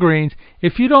Walgreens,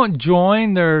 if you don't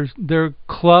join their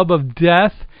club of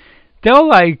death, they'll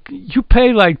you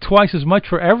pay like twice as much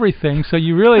for everything. So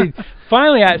you really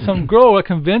finally had some girl that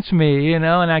convinced me, and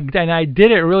I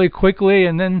did it really quickly,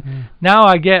 and then now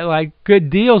I get like good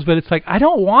deals. But it's like, I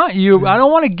don't want you. I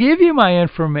don't want to give you my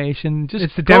information. Just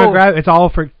it's the demographic. It's all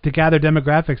to gather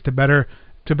demographics to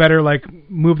better like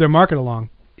move their market along.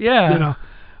 Yeah. You know,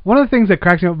 one of the things that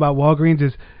cracks me up about Walgreens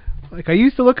is, like, I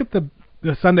used to look at the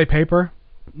Sunday paper,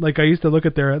 like I used to look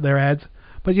at their ads,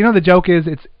 but you know the joke is,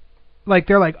 it's like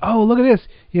they're like, oh, look at this,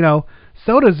 you know,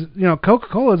 sodas, you know,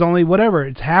 Coca-Cola's only whatever,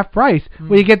 it's half price.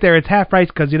 When you get there, it's half price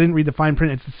because you didn't read the fine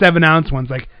print. It's the 7-ounce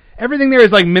ones. Like, everything there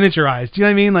is like miniaturized. Do you know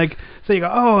what I mean? Like, so you go,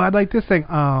 oh, I'd like this thing.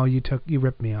 Oh, you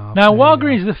ripped me off. Now,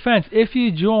 Walgreens defense, if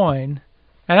you join,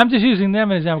 and I'm just using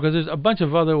them as an example because there's a bunch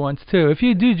of other ones too. If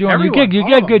you do join, you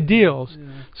get good deals. Yeah.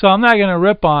 So I'm not going to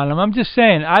rip on them. I'm just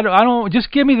saying, I don't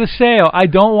just give me the sale. I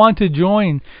don't want to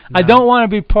join. No. I don't want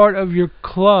to be part of your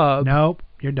club. Nope,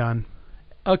 you're done.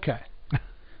 Okay.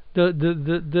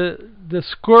 The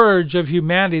scourge of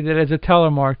humanity that is a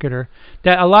telemarketer,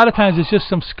 that a lot of times it's just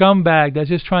some scumbag that's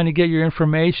just trying to get your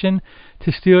information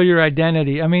to steal your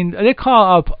identity. I mean, they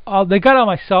call up, they got on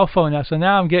my cell phone now, so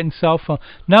now I'm getting cell phone.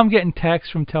 Now I'm getting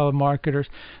texts from telemarketers.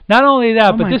 Not only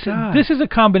that, but this is a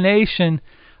combination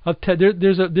of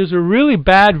there's a really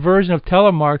bad version of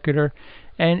telemarketer,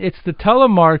 and it's the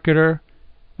telemarketer,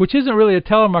 which isn't really a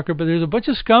telemarketer, but there's a bunch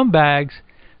of scumbags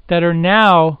that are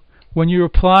now, when you're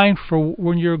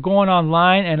going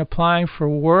online and applying for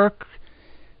work,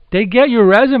 they get your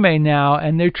resume now,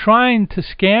 and they're trying to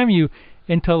scam you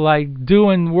into like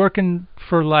working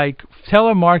for like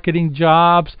telemarketing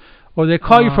jobs, or they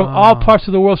call you from all parts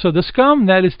of the world. So the scum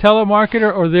that is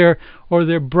telemarketer or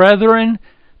their brethren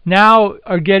now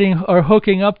are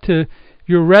hooking up to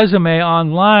your resume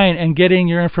online and getting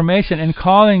your information and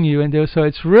calling you, and so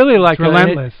it's really like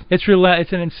relentless.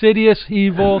 It's an insidious,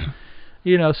 evil,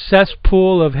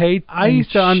 cesspool of hate. I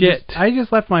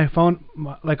just left my phone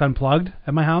like unplugged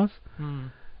at my house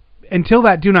until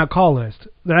that do not call list.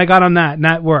 Then I got on that, and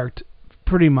that worked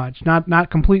pretty much, not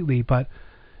completely, but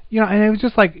and it was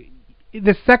just like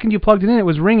the second you plugged it in, it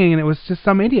was ringing, and it was just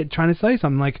some idiot trying to say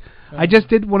something. Like I just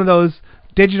did one of those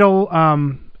digital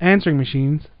answering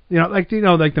machines, like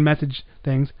the message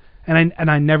things, and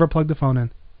I never plugged the phone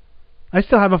in. I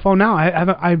still have a phone now.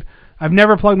 I've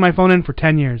never plugged my phone in for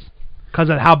 10 years because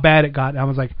of how bad it got. I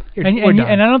was like, and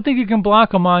I don't think you can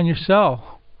block them on your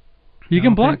cell. You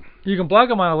can block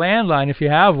them on a landline if you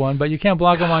have one, but you can't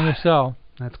block them on your cell.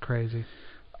 That's crazy.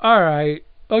 All right.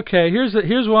 Okay,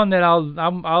 here's one that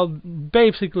I'll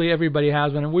basically everybody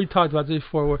has one, and we talked about this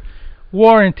before.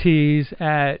 Warranties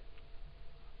at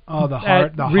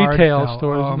the retail hard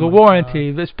stores, the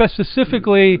warranty,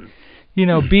 specifically,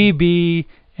 BB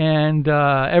and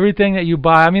everything that you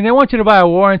buy. I mean, they want you to buy a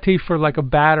warranty for like a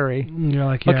battery. You're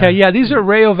like, yeah. Okay, yeah, these are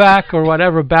Rayovac or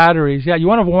whatever batteries. Yeah, you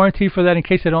want a warranty for that in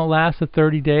case they don't last the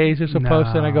 30 days they're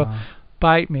supposed to. And I go,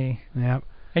 bite me. Yep.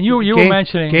 And you were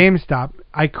mentioning GameStop.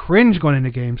 I cringe going into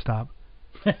GameStop.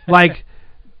 Like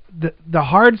the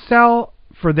hard sell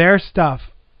for their stuff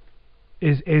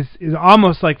is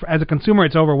almost like, as a consumer,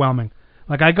 it's overwhelming.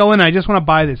 Like, I go in, I just want to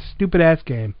buy this stupid ass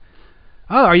game.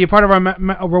 Oh, are you part of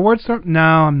our reward store? No,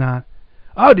 I'm not.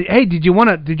 Oh, did you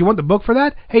want the book for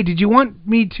that? Hey, do you want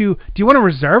to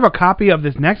reserve a copy of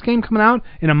this next game coming out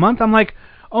in a month? I'm like,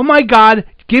 oh my God,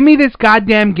 give me this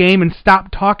goddamn game and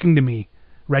stop talking to me,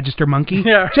 register monkey.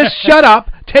 Yeah. Just shut up,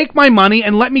 take my money,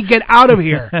 and let me get out of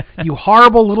here, you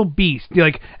horrible little beast. You're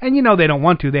like, and they don't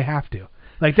want to, they have to.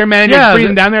 Like, their manager's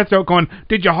breathing down their throat going,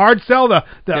 did you hard sell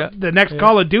the next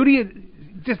Call of Duty?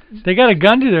 They got a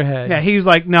gun to their head. Yeah, he's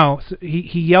like, no. So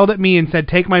he yelled at me and said,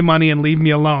 take my money and leave me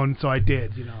alone, so I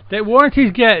did, The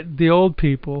warranties get the old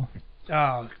people.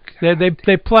 Oh, God. They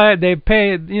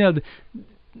pay, the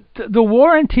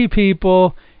warranty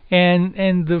people and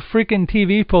the freaking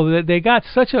TV people, they got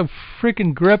such a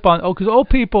freaking grip on, because old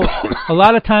people a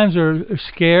lot of times are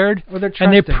scared, they're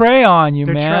and they prey on you,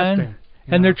 they're man. Trusting.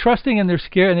 And they're trusting and they're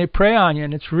scared and they prey on you,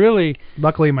 and it's really...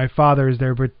 Luckily, my father is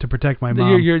there to protect my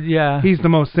mom. Yeah. He's the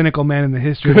most cynical man in the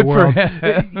history Good of the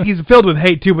world. He's filled with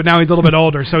hate, too, but now he's a little bit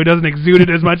older, so he doesn't exude it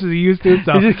as much as he used to.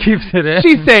 So he just keeps it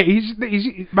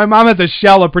in. My mom has a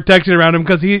shell of protection around him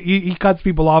because he cuts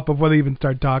people off before they even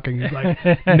start talking. He's like,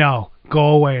 no, go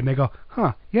away. And they go,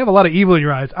 huh, you have a lot of evil in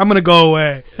your eyes. I'm going to go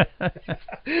away.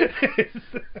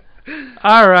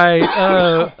 All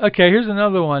right. Okay, here's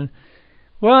another one.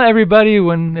 Well, everybody,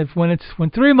 when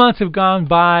 3 months have gone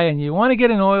by and you want to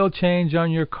get an oil change on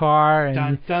your car, and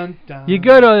dun, dun, dun. you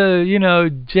go to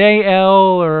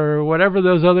JL or whatever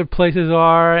those other places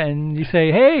are, and you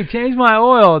say, "Hey, change my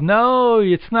oil." No,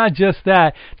 it's not just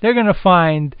that. They're going to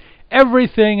find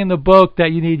everything in the book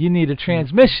that you need. You need a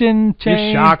transmission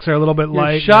change. Your shocks are a little bit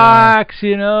light. Your shocks,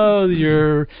 you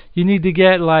need to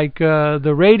get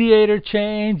the radiator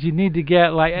change. You need to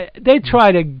get they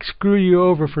try to screw you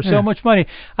over for so much money.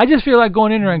 I just feel like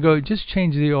going in there and go, just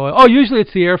change the oil. Oh, usually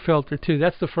it's the air filter too.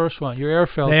 That's the first one. Your air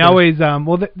filter. They always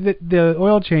the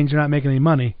oil change, they're not making any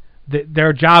money.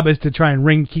 Their job is to try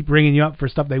and keep ringing you up for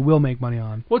stuff they will make money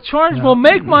on. Well, will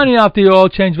make money off the oil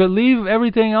change, but leave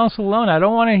everything else alone. I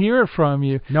don't want to hear it from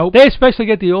you. Nope. They especially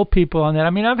get the old people on that. I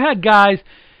mean, I've had guys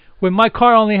when my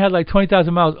car only had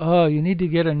 20,000 miles. Oh, you need to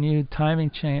get a new timing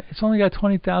chain. It's only got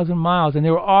 20,000 miles, and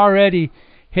they were already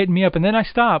hitting me up. And then I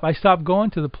stopped. I stopped going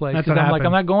to the place because I'm like,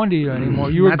 I'm not going to you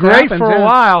anymore. You were great for a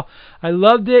while. I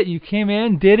loved it. You came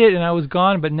in, did it, and I was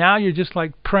gone. But now you're just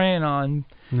preying on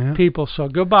people. So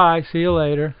goodbye. See you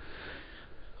later.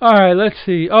 All right, let's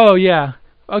see. Oh, yeah.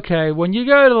 Okay, when you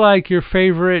go to your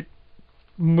favorite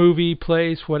movie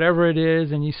place, whatever it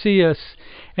is, and you see us,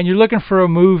 and you're looking for a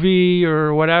movie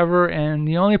or whatever, and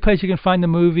the only place you can find the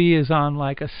movie is on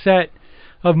a set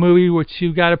of movie which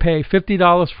you got to pay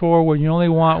 $50 for when you only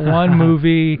want one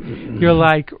movie. You're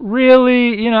like,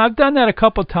 really? I've done that a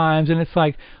couple times, and it's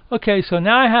like, okay, so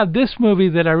now I have this movie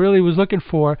that I really was looking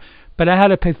for, but I had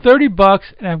to pay $30,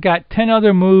 and I've got 10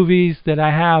 other movies that I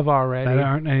have already. That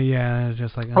aren't,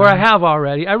 just like... Or I have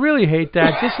already. I really hate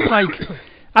that. Just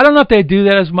I don't know if they do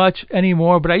that as much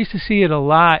anymore, but I used to see it a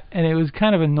lot, and it was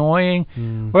kind of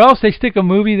annoying. Or else they stick a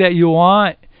movie that you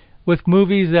want with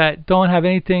movies that don't have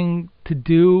anything to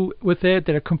do with it,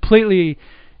 that are completely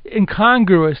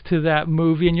incongruous to that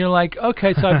movie, and you're like,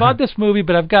 okay, so I bought this movie,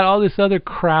 but I've got all this other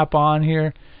crap on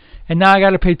here, and now I got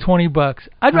to pay $20.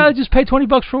 I'd rather just pay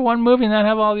 $20 for one movie and not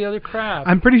have all the other crap.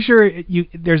 I'm pretty sure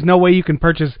there's no way you can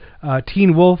purchase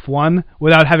Teen Wolf 1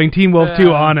 without having Teen Wolf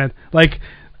 2 on it.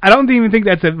 I don't even think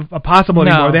that's a possible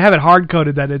anymore. They have it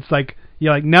hard-coded that it's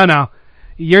you're like, no.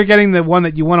 You're getting the one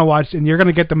that you want to watch, and you're going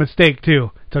to get the mistake, too.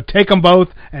 So take them both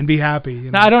and be happy.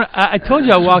 No, I told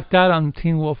you I walked out on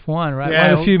Teen Wolf 1, right? Yeah,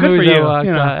 one of the few good movies for you. I walked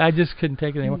out. I just couldn't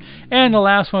take it anymore. And the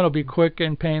last one will be quick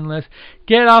and painless.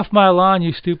 Get off my lawn,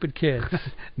 you stupid kids.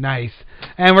 Nice.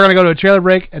 And we're going to go to a trailer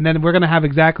break, and then we're going to have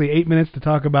exactly 8 minutes to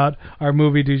talk about our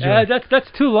movie du jour.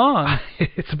 That's too long.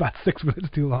 It's about 6 minutes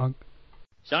too long.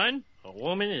 Son, a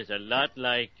woman is a lot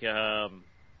like a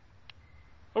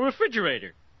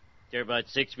refrigerator. They're about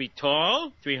 6 feet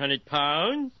tall, 300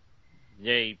 pounds.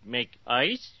 They make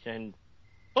ice and...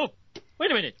 Oh,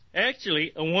 wait a minute.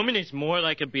 Actually, a woman is more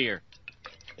like a beer.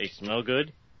 They smell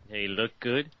good. They look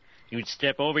good. You'd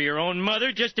step over your own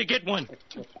mother just to get one.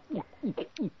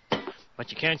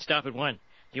 But you can't stop at one.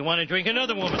 You want to drink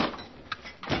another woman.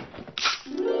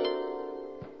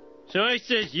 So I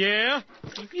says, yeah,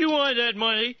 if you want that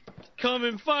money, come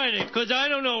and find it, 'cause I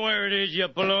don't know where it is, you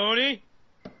baloney.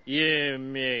 You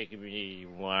make me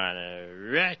wanna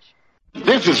retch.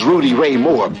 This is Rudy Ray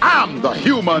Moore. I'm the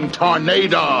human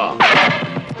tornado.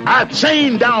 I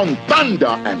chain down thunder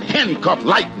and handcuff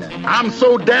lightning. I'm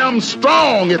so damn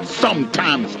strong it's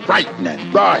sometimes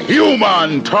frightening. The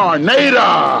human tornado.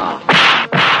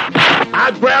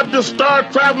 I grabbed a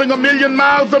star traveling 1,000,000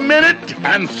 miles a minute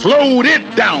and slowed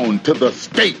it down to the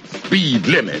state speed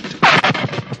limit.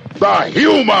 The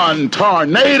human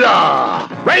tornado.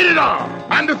 Rated R.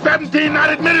 Under 17 not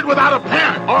admitted without a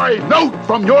parent or a note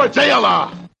from your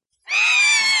jailer.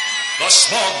 The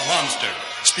smog monster,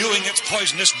 spewing its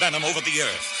poisonous venom over the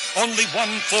earth. Only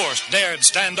one force dared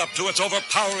stand up to its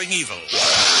overpowering evil.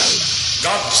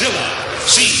 Godzilla.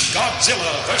 See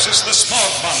Godzilla versus the smog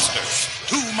monster.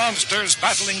 Two monsters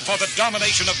battling for the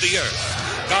domination of the earth.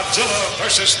 Godzilla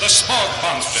versus the smog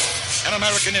monster. An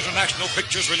American International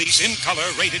Pictures release in color,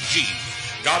 rated G.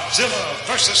 Godzilla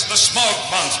versus the smog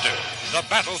monster. The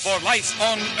battle for life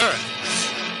on Earth.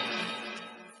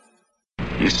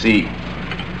 You see,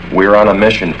 we're on a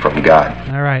mission from God.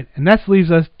 All right, and that leaves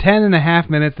us 10.5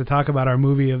 minutes to talk about our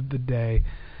movie of the day.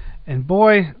 And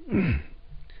boy,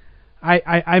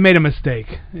 I made a mistake.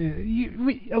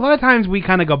 A lot of times we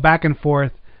kind of go back and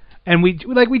forth, and we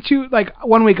choose, like,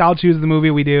 1 week I'll choose the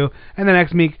movie we do, and the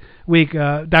next week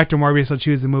Dr. Morbius will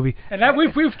choose the movie. And that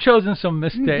we've chosen some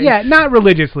mistakes. Yeah, not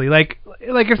religiously. Like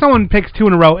if someone picks 2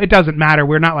 in a row, it doesn't matter.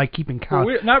 We're not like keeping count.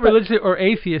 Well, we're not religiously or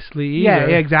atheistly either.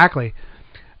 Yeah, exactly.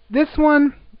 This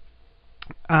one,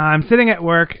 I'm sitting at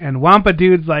work, and Wampa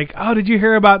Dude's like, "Oh, did you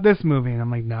hear about this movie?" And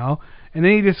I'm like, "No." And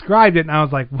then he described it, and I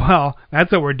was like, "Well,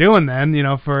 that's what we're doing then,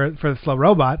 for the Slow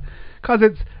Robot, because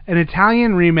it's an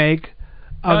Italian remake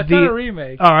of it's not a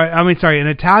remake. Oh, I mean, sorry, an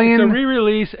Italian. It's a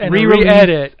re-release and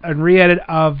a re-edit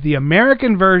of the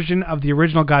American version of the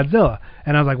original Godzilla.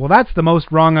 And I was like, well, that's the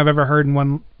most wrong I've ever heard in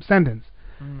one sentence.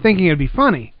 Thinking it'd be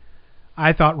funny,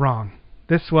 I thought wrong.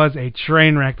 This was a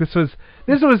train wreck. This was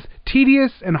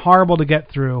tedious and horrible to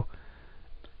get through.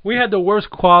 We had the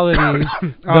worst quality.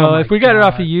 If we got it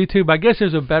off of YouTube, I guess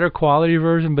there's a better quality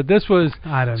version, but this was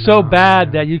so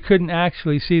bad that you couldn't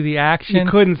actually see the action.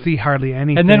 You couldn't see hardly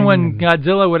anything. And then when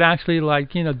Godzilla would actually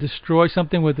destroy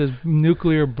something with his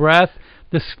nuclear breath,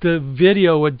 the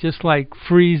video would just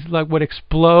freeze, would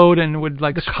explode and would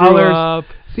the screw colors up.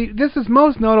 See, this is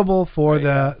most notable for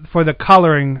the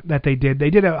coloring that they did. They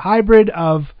did a hybrid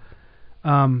of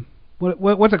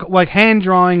what's it called? Like hand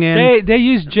drawing in. They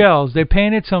used gels. They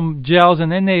painted some gels,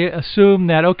 and then they assumed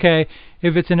that, okay,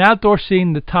 if it's an outdoor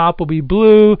scene, the top will be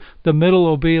blue, the middle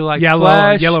will be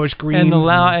yellowish green,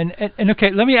 and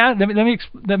okay, let me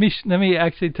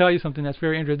actually tell you something that's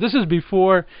very interesting. This is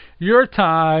before your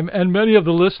time and many of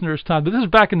the listeners' time, but this is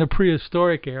back in the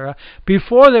prehistoric era,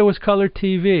 before there was color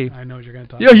TV. I know what you're going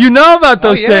to talk about. You know about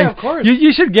those things. Of course.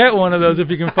 You should get one of those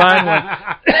if you can find one.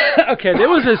 Okay, there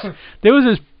was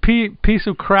this piece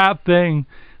of crap thing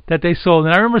that they sold,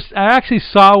 and I actually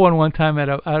saw one time at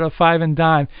a 5 and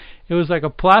dime. It was like a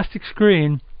plastic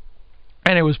screen,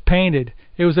 and it was painted.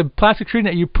 It was a plastic screen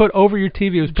that you put over your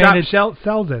TV. It was painted.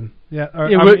 Selden. Yeah.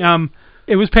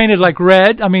 It was painted like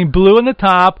red. Blue in the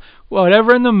top,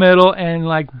 whatever in the middle, and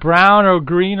like brown or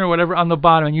green or whatever on the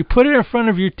bottom. And you put it in front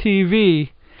of your TV,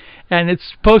 and it's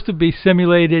supposed to be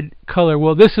simulated color.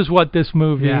 Well, this is what this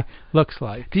movie looks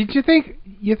like. Did you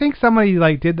think somebody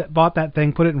bought that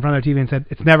thing, put it in front of their TV, and said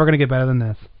it's never going to get better than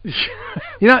this?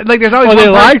 There's always. They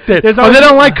liked it. They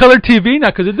don't like color TV now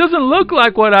because it doesn't look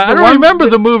like what I don't remember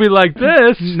the movie like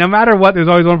this. No matter what, there's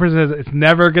always one person who says it's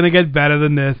never going to get better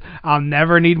than this. I'll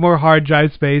never need more hard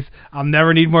drive space. I'll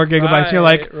never need more gigabytes. You're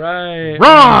like,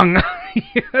 wrong.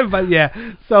 But yeah,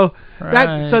 so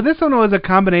this one was a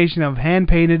combination of hand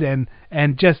painted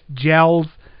and just gels,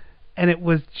 and it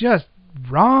was just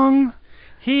wrong.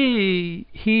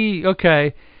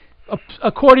 Okay.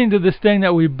 According to this thing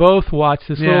that we both watched,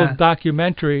 this little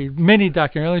mini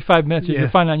documentary, only 5 minutes, you can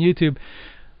find on YouTube.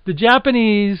 The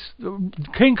Japanese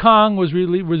King Kong was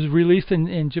released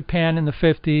in Japan in the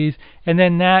 50s, and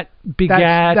then that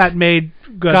begat that made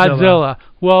Godzilla.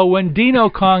 Well, when Dino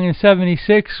Kong in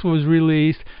 '76 was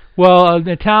released, an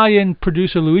Italian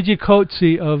producer, Luigi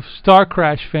Cozzi of Star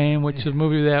Crash fame, which is a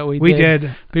movie that we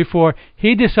did before,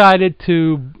 he decided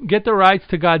to get the rights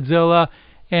to Godzilla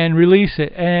and release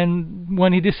it. And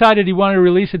when he decided he wanted to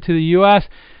release it to the U.S.,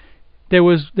 there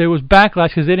was backlash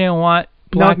because they didn't want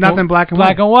nothing black and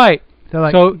white. They're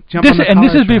like,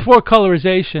 this is before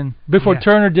colorization, before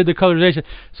Turner did the colorization.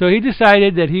 So he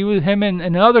decided that him and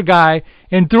another guy,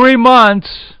 in 3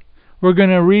 months, were going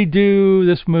to redo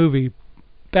this movie.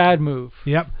 Bad move.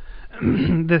 Yep.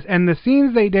 The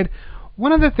scenes they did.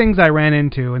 One of the things I ran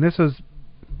into, and this was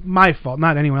my fault,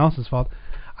 not anyone else's fault.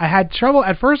 At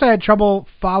first I had trouble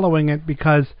following it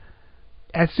because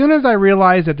as soon as I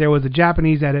realized that there was a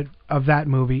Japanese edit of that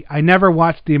movie, I never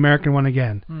watched the American one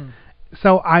again.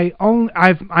 So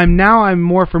I'm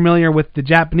more familiar with the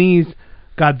Japanese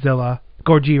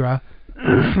Gojira,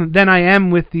 than I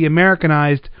am with the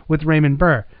Americanized with Raymond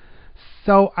Burr.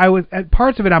 So I was at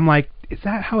parts of it. I'm like, is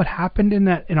that how it happened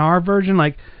in our version?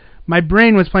 Like, my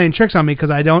brain was playing tricks on me because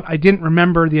I didn't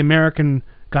remember the American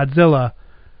Godzilla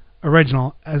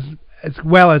original as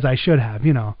well as I should have,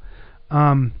 because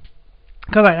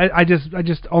I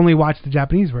just only watched the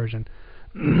Japanese version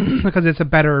because it's a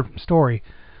better story.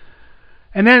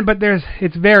 And then,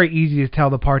 it's very easy to tell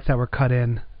the parts that were cut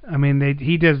in.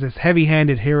 He does this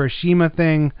heavy-handed Hiroshima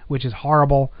thing, which is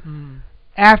horrible.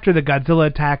 After the Godzilla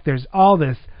attack, there's all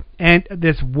this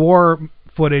war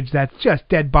footage that's just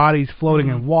dead bodies floating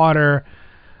in water.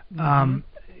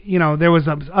 There was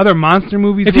other monster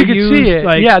movies. If you could see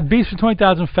it, Beast from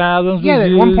 20,000 Fathoms. Yeah,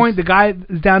 at one point the guy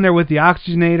is down there with the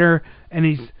oxygenator, and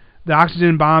he's the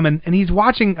oxygen bomb, and he's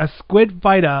watching a squid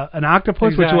fight an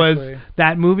octopus, which was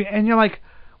that movie, and you're like,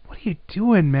 what are you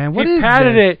doing, man? What he is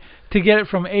padded this? it to get it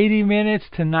from 80 minutes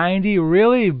to 90.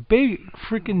 Really big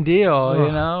freaking deal,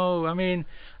 you know? I mean,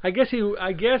 I guess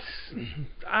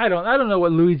I don't know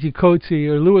what Luigi Coates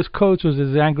or Louis Coates was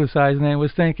his anglicized name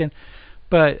was thinking.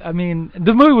 But I mean,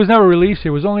 the movie was never released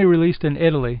here. It was only released in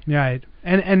Italy. Right.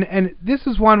 And this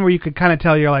is one where you could kind of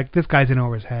tell you're like, this guy's in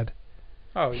over his head.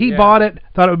 Oh, he bought it,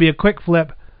 thought it would be a quick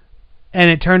flip, and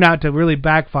it turned out to really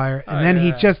backfire. And then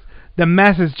he just, the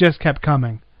messes just kept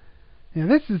coming. You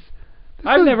know,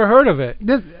 I've never heard of it.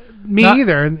 Me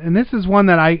either. And this is one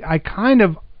that I kind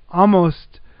of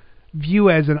almost view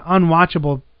as an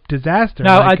unwatchable disaster.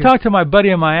 Now, I talked to my buddy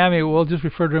in Miami. We'll just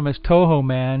refer to him as Toho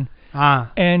Man.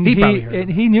 And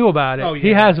he knew about it. Oh, yeah. He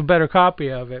has a better copy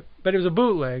of it, but it was a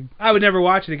bootleg. I would never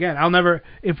watch it again. I'll never.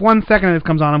 If 1 second of this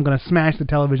comes on, I'm going to smash the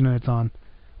television that it's on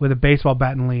with a baseball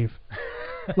bat and leave.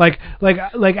 like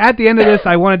at the end of this,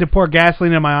 I wanted to pour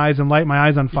gasoline in my eyes and light my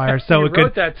eyes on fire so it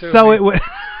could. It would.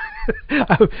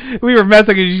 We were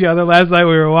messing with each other last night.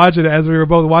 We were watching it as we were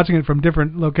both watching it from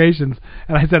different locations,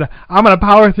 and I said, "I'm going to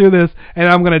power through this, and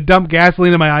I'm going to dump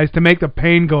gasoline in my eyes to make the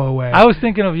pain go away." I was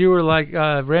thinking of you were like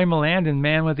Ray Milland,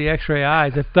 Man with the X-ray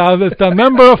eyes. If the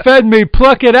member offend me,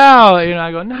 pluck it out. You know,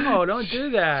 I go, no, don't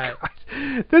do that.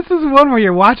 This is one where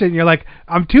you're watching, and you're like,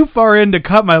 I'm too far in to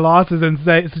cut my losses and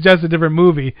suggest a different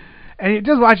movie, and you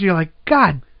just watch it, you're like,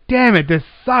 God damn it, this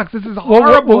sucks. This is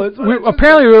horrible.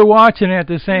 Apparently we were watching it at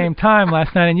the same time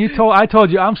last night, and I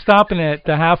told you I'm stopping at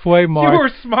the halfway mark. You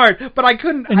were smart, but I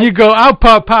couldn't. And you go, I'll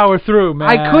power through, man.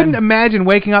 I couldn't imagine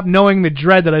waking up knowing the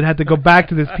dread that I'd have to go back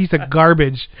to this piece of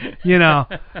garbage. You know,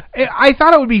 I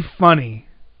thought it would be funny,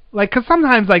 like, because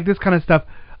sometimes like this kind of stuff,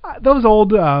 those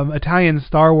old Italian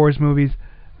Star Wars movies,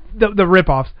 the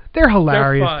rip-offs, they're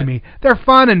hilarious to me. They're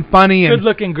fun and funny and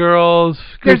good-looking girls,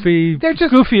 goofy, they're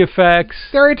just goofy effects.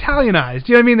 They're Italianized.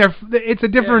 You know what I mean? It's a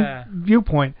different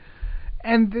viewpoint.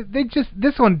 And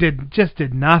this one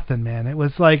did nothing, man. It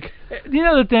was like, you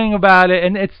know the thing about it,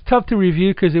 and it's tough to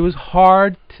review because it was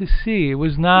hard to see. It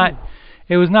was not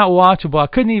watchable. I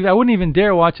wouldn't even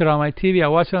dare watch it on my TV. I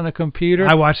watched it on the computer.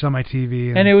 I watched it on my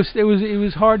TV, and it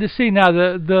was hard to see. Now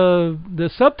the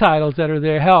subtitles that are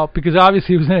there help because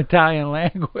obviously it was in Italian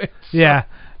language. So. Yeah.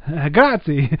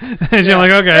 Grazie. And you're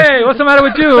like, okay. Hey, what's the matter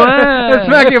with you?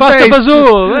 Smack your face.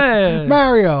 Hey.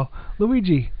 Mario,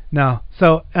 Luigi. No.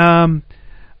 So I'm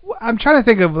trying to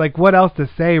think of like what else to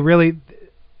say. Really,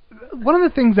 one of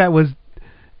the things that was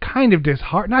kind of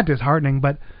not disheartening,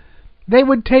 but they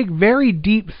would take very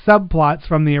deep subplots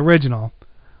from the original,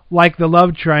 like the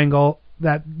love triangle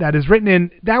that is written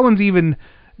in. That one's even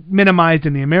minimized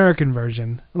in the American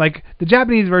version. Like the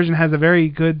Japanese version has a very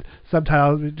good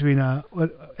subtitle between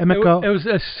Emiko. It was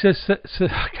God,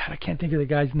 I can't think of the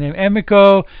guy's name.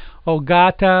 Emiko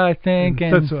Ogata, I think,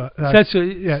 and Setsu.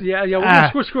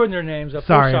 Yeah. We're screwing their names up.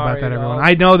 Sorry about that, everyone.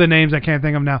 I know the names. I can't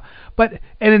think of them now.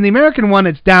 And in the American one,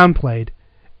 it's downplayed.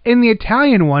 In the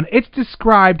Italian one, it's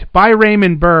described by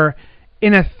Raymond Burr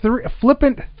in a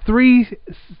flippant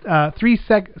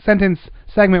three-sentence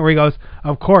segment where he goes,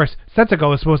 of course,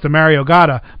 Setsuko is supposed to marry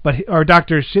Ogata, or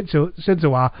Dr.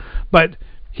 Shizuoka, but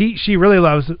she really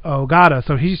loves Ogata,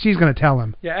 so she's going to tell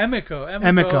him. Yeah, Emiko,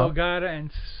 Ogata,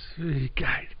 and God,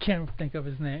 I can't think of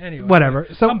his name. Anyway, whatever.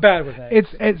 So I'm bad with that.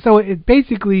 It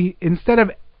basically, instead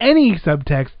of any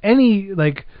subtext,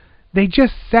 they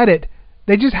just said it.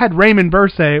 They just had Raymond Burr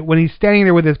say it when he's standing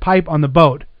there with his pipe on the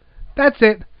boat. That's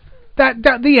it. That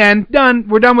the end. Done.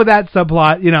 We're done with that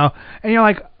subplot, you know. And you're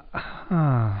like,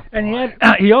 and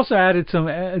he also added some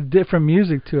different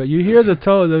music to it. You hear the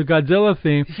Godzilla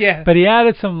theme, yeah, but he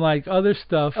added some like other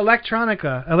stuff.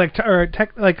 Electronica,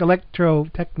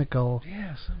 electro-technical.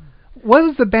 Yes. What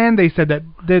was the band they said that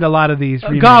did a lot of these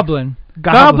remakes? Goblin.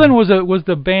 Goblin was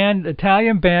the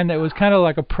Italian band that was kind of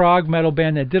like a prog metal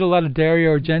band that did a lot of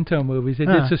Dario Argento movies. They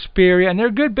did Suspiria, and they're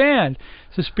a good band.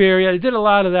 Suspiria, they did a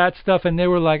lot of that stuff, and they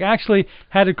were like actually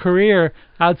had a career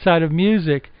outside of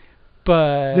music.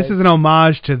 But this is an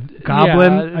homage to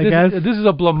Goblin, I guess. This is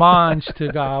a blancmange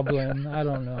to Goblin. I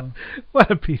don't know. What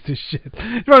a piece of shit.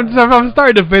 From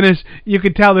start to finish, you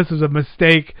could tell this was a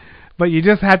mistake. But you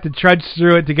just have to trudge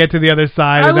through it to get to the other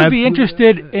side. I would be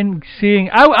interested in seeing.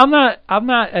 I'm not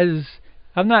as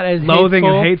loathing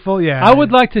hateful. And hateful. Yeah, I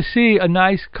would like to see a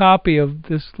nice copy of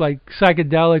this like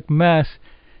psychedelic mess,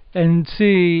 and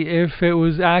see if it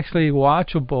was actually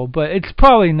watchable. But it's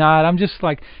probably not. I'm just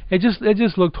like it just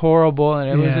looked horrible, and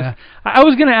it was just. I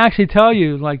was gonna actually tell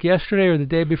you like yesterday or the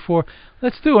day before.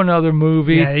 Let's do another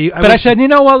movie. Yeah, I said, you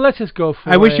know what? Let's just go for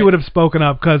it. I wish you would have spoken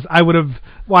up because I would have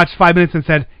watched 5 minutes and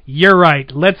said, "You're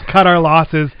right. Let's cut our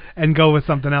losses and go with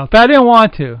something else." But I didn't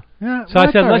want to. Yeah, So I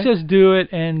that's said, all let's right. just do it.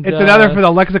 And It's another for the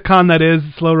lexicon that is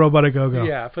Slow Robot A Go-Go.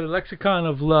 Yeah, for the lexicon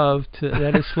of love,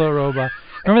 that is Slow Robot.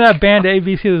 Remember that band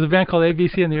ABC? There was a band called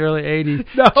ABC in the early 80s.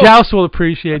 No. Joust will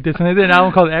appreciate this. And they did an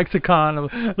album called Lexicon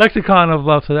of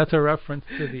Love, so that's a reference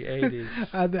to the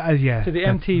 80s. Yeah. To the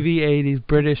MTV 80s,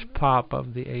 British pop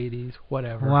of the 80s,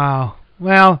 whatever. Wow.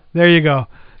 Well, there you go.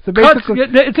 So basically,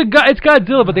 it's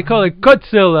Godzilla, but they call it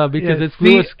Godzilla because it's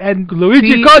Luigi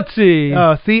Cozzi.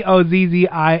 Oh,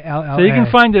 Cozzilla. So you can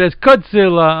find it as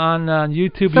Godzilla on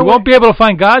YouTube. You won't be able to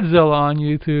find Godzilla on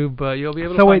YouTube, but you'll be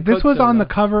able to So find wait, this was Godzilla. on the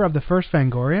cover of the first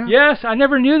Fangoria? Yes, I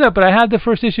never knew that, but I had the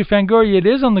first issue of Fangoria. It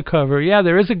is on the cover. Yeah,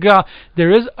 there is a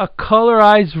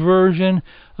colorized version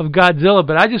of Godzilla,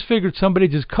 but I just figured somebody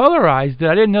just colorized it.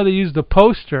 I didn't know they used the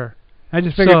poster. I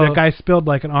just figured the guy spilled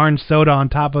like an orange soda on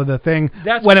top of the thing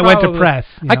That's when it went to probably- press.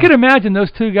 I could imagine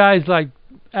those two guys like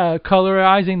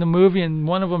colorizing the movie, and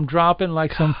one of them dropping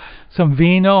like some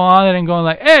vino on it and going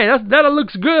like, "Hey, that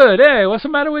looks good. Hey, what's the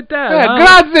matter with that? Yeah, huh?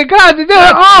 grazie,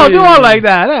 do it like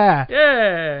that.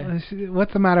 Yeah.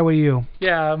 What's the matter with you?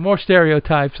 Yeah, more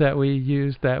stereotypes that we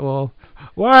use that will.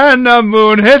 When the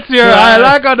moon hits your eye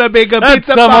like on a big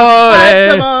pizza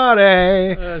box.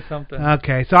 Something.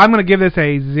 Okay, so I'm going to give this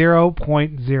a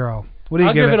 0.0. What do you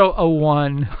I'll give it a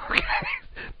 1. Okay.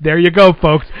 There you go,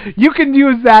 folks. You can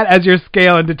use that as your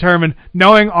scale and determine,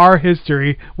 knowing our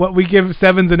history, what we give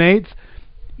 7s and 8s.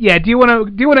 Yeah, do you want to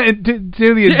do the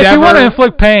endeavor? If you want to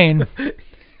inflict pain.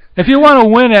 If you want to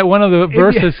win at one of the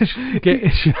versus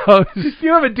shows.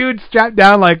 You have a dude strapped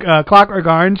down like Clockwork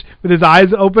Orange with his eyes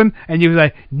open, and you're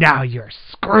like, now you're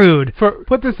screwed.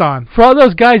 Put this on. For all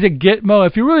those guys at Gitmo,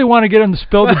 if you really want to get them to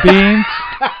spill the beans,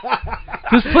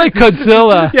 just play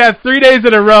Godzilla. Yeah, 3 days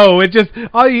in a row. It just,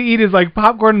 all you eat is like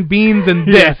popcorn, beans, and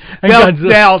this. And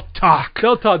They'll talk.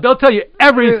 They'll talk. They'll tell you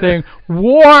everything.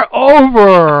 War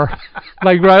over,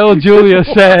 like Raul Julia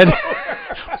said.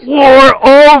 War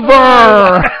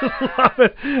over! Love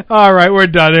it. All right, we're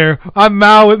done here. I'm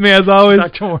Mal, with me as always.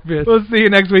 Dr. Morbius. We'll see you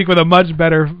next week with a much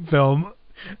better film.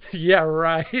 Yeah,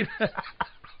 right.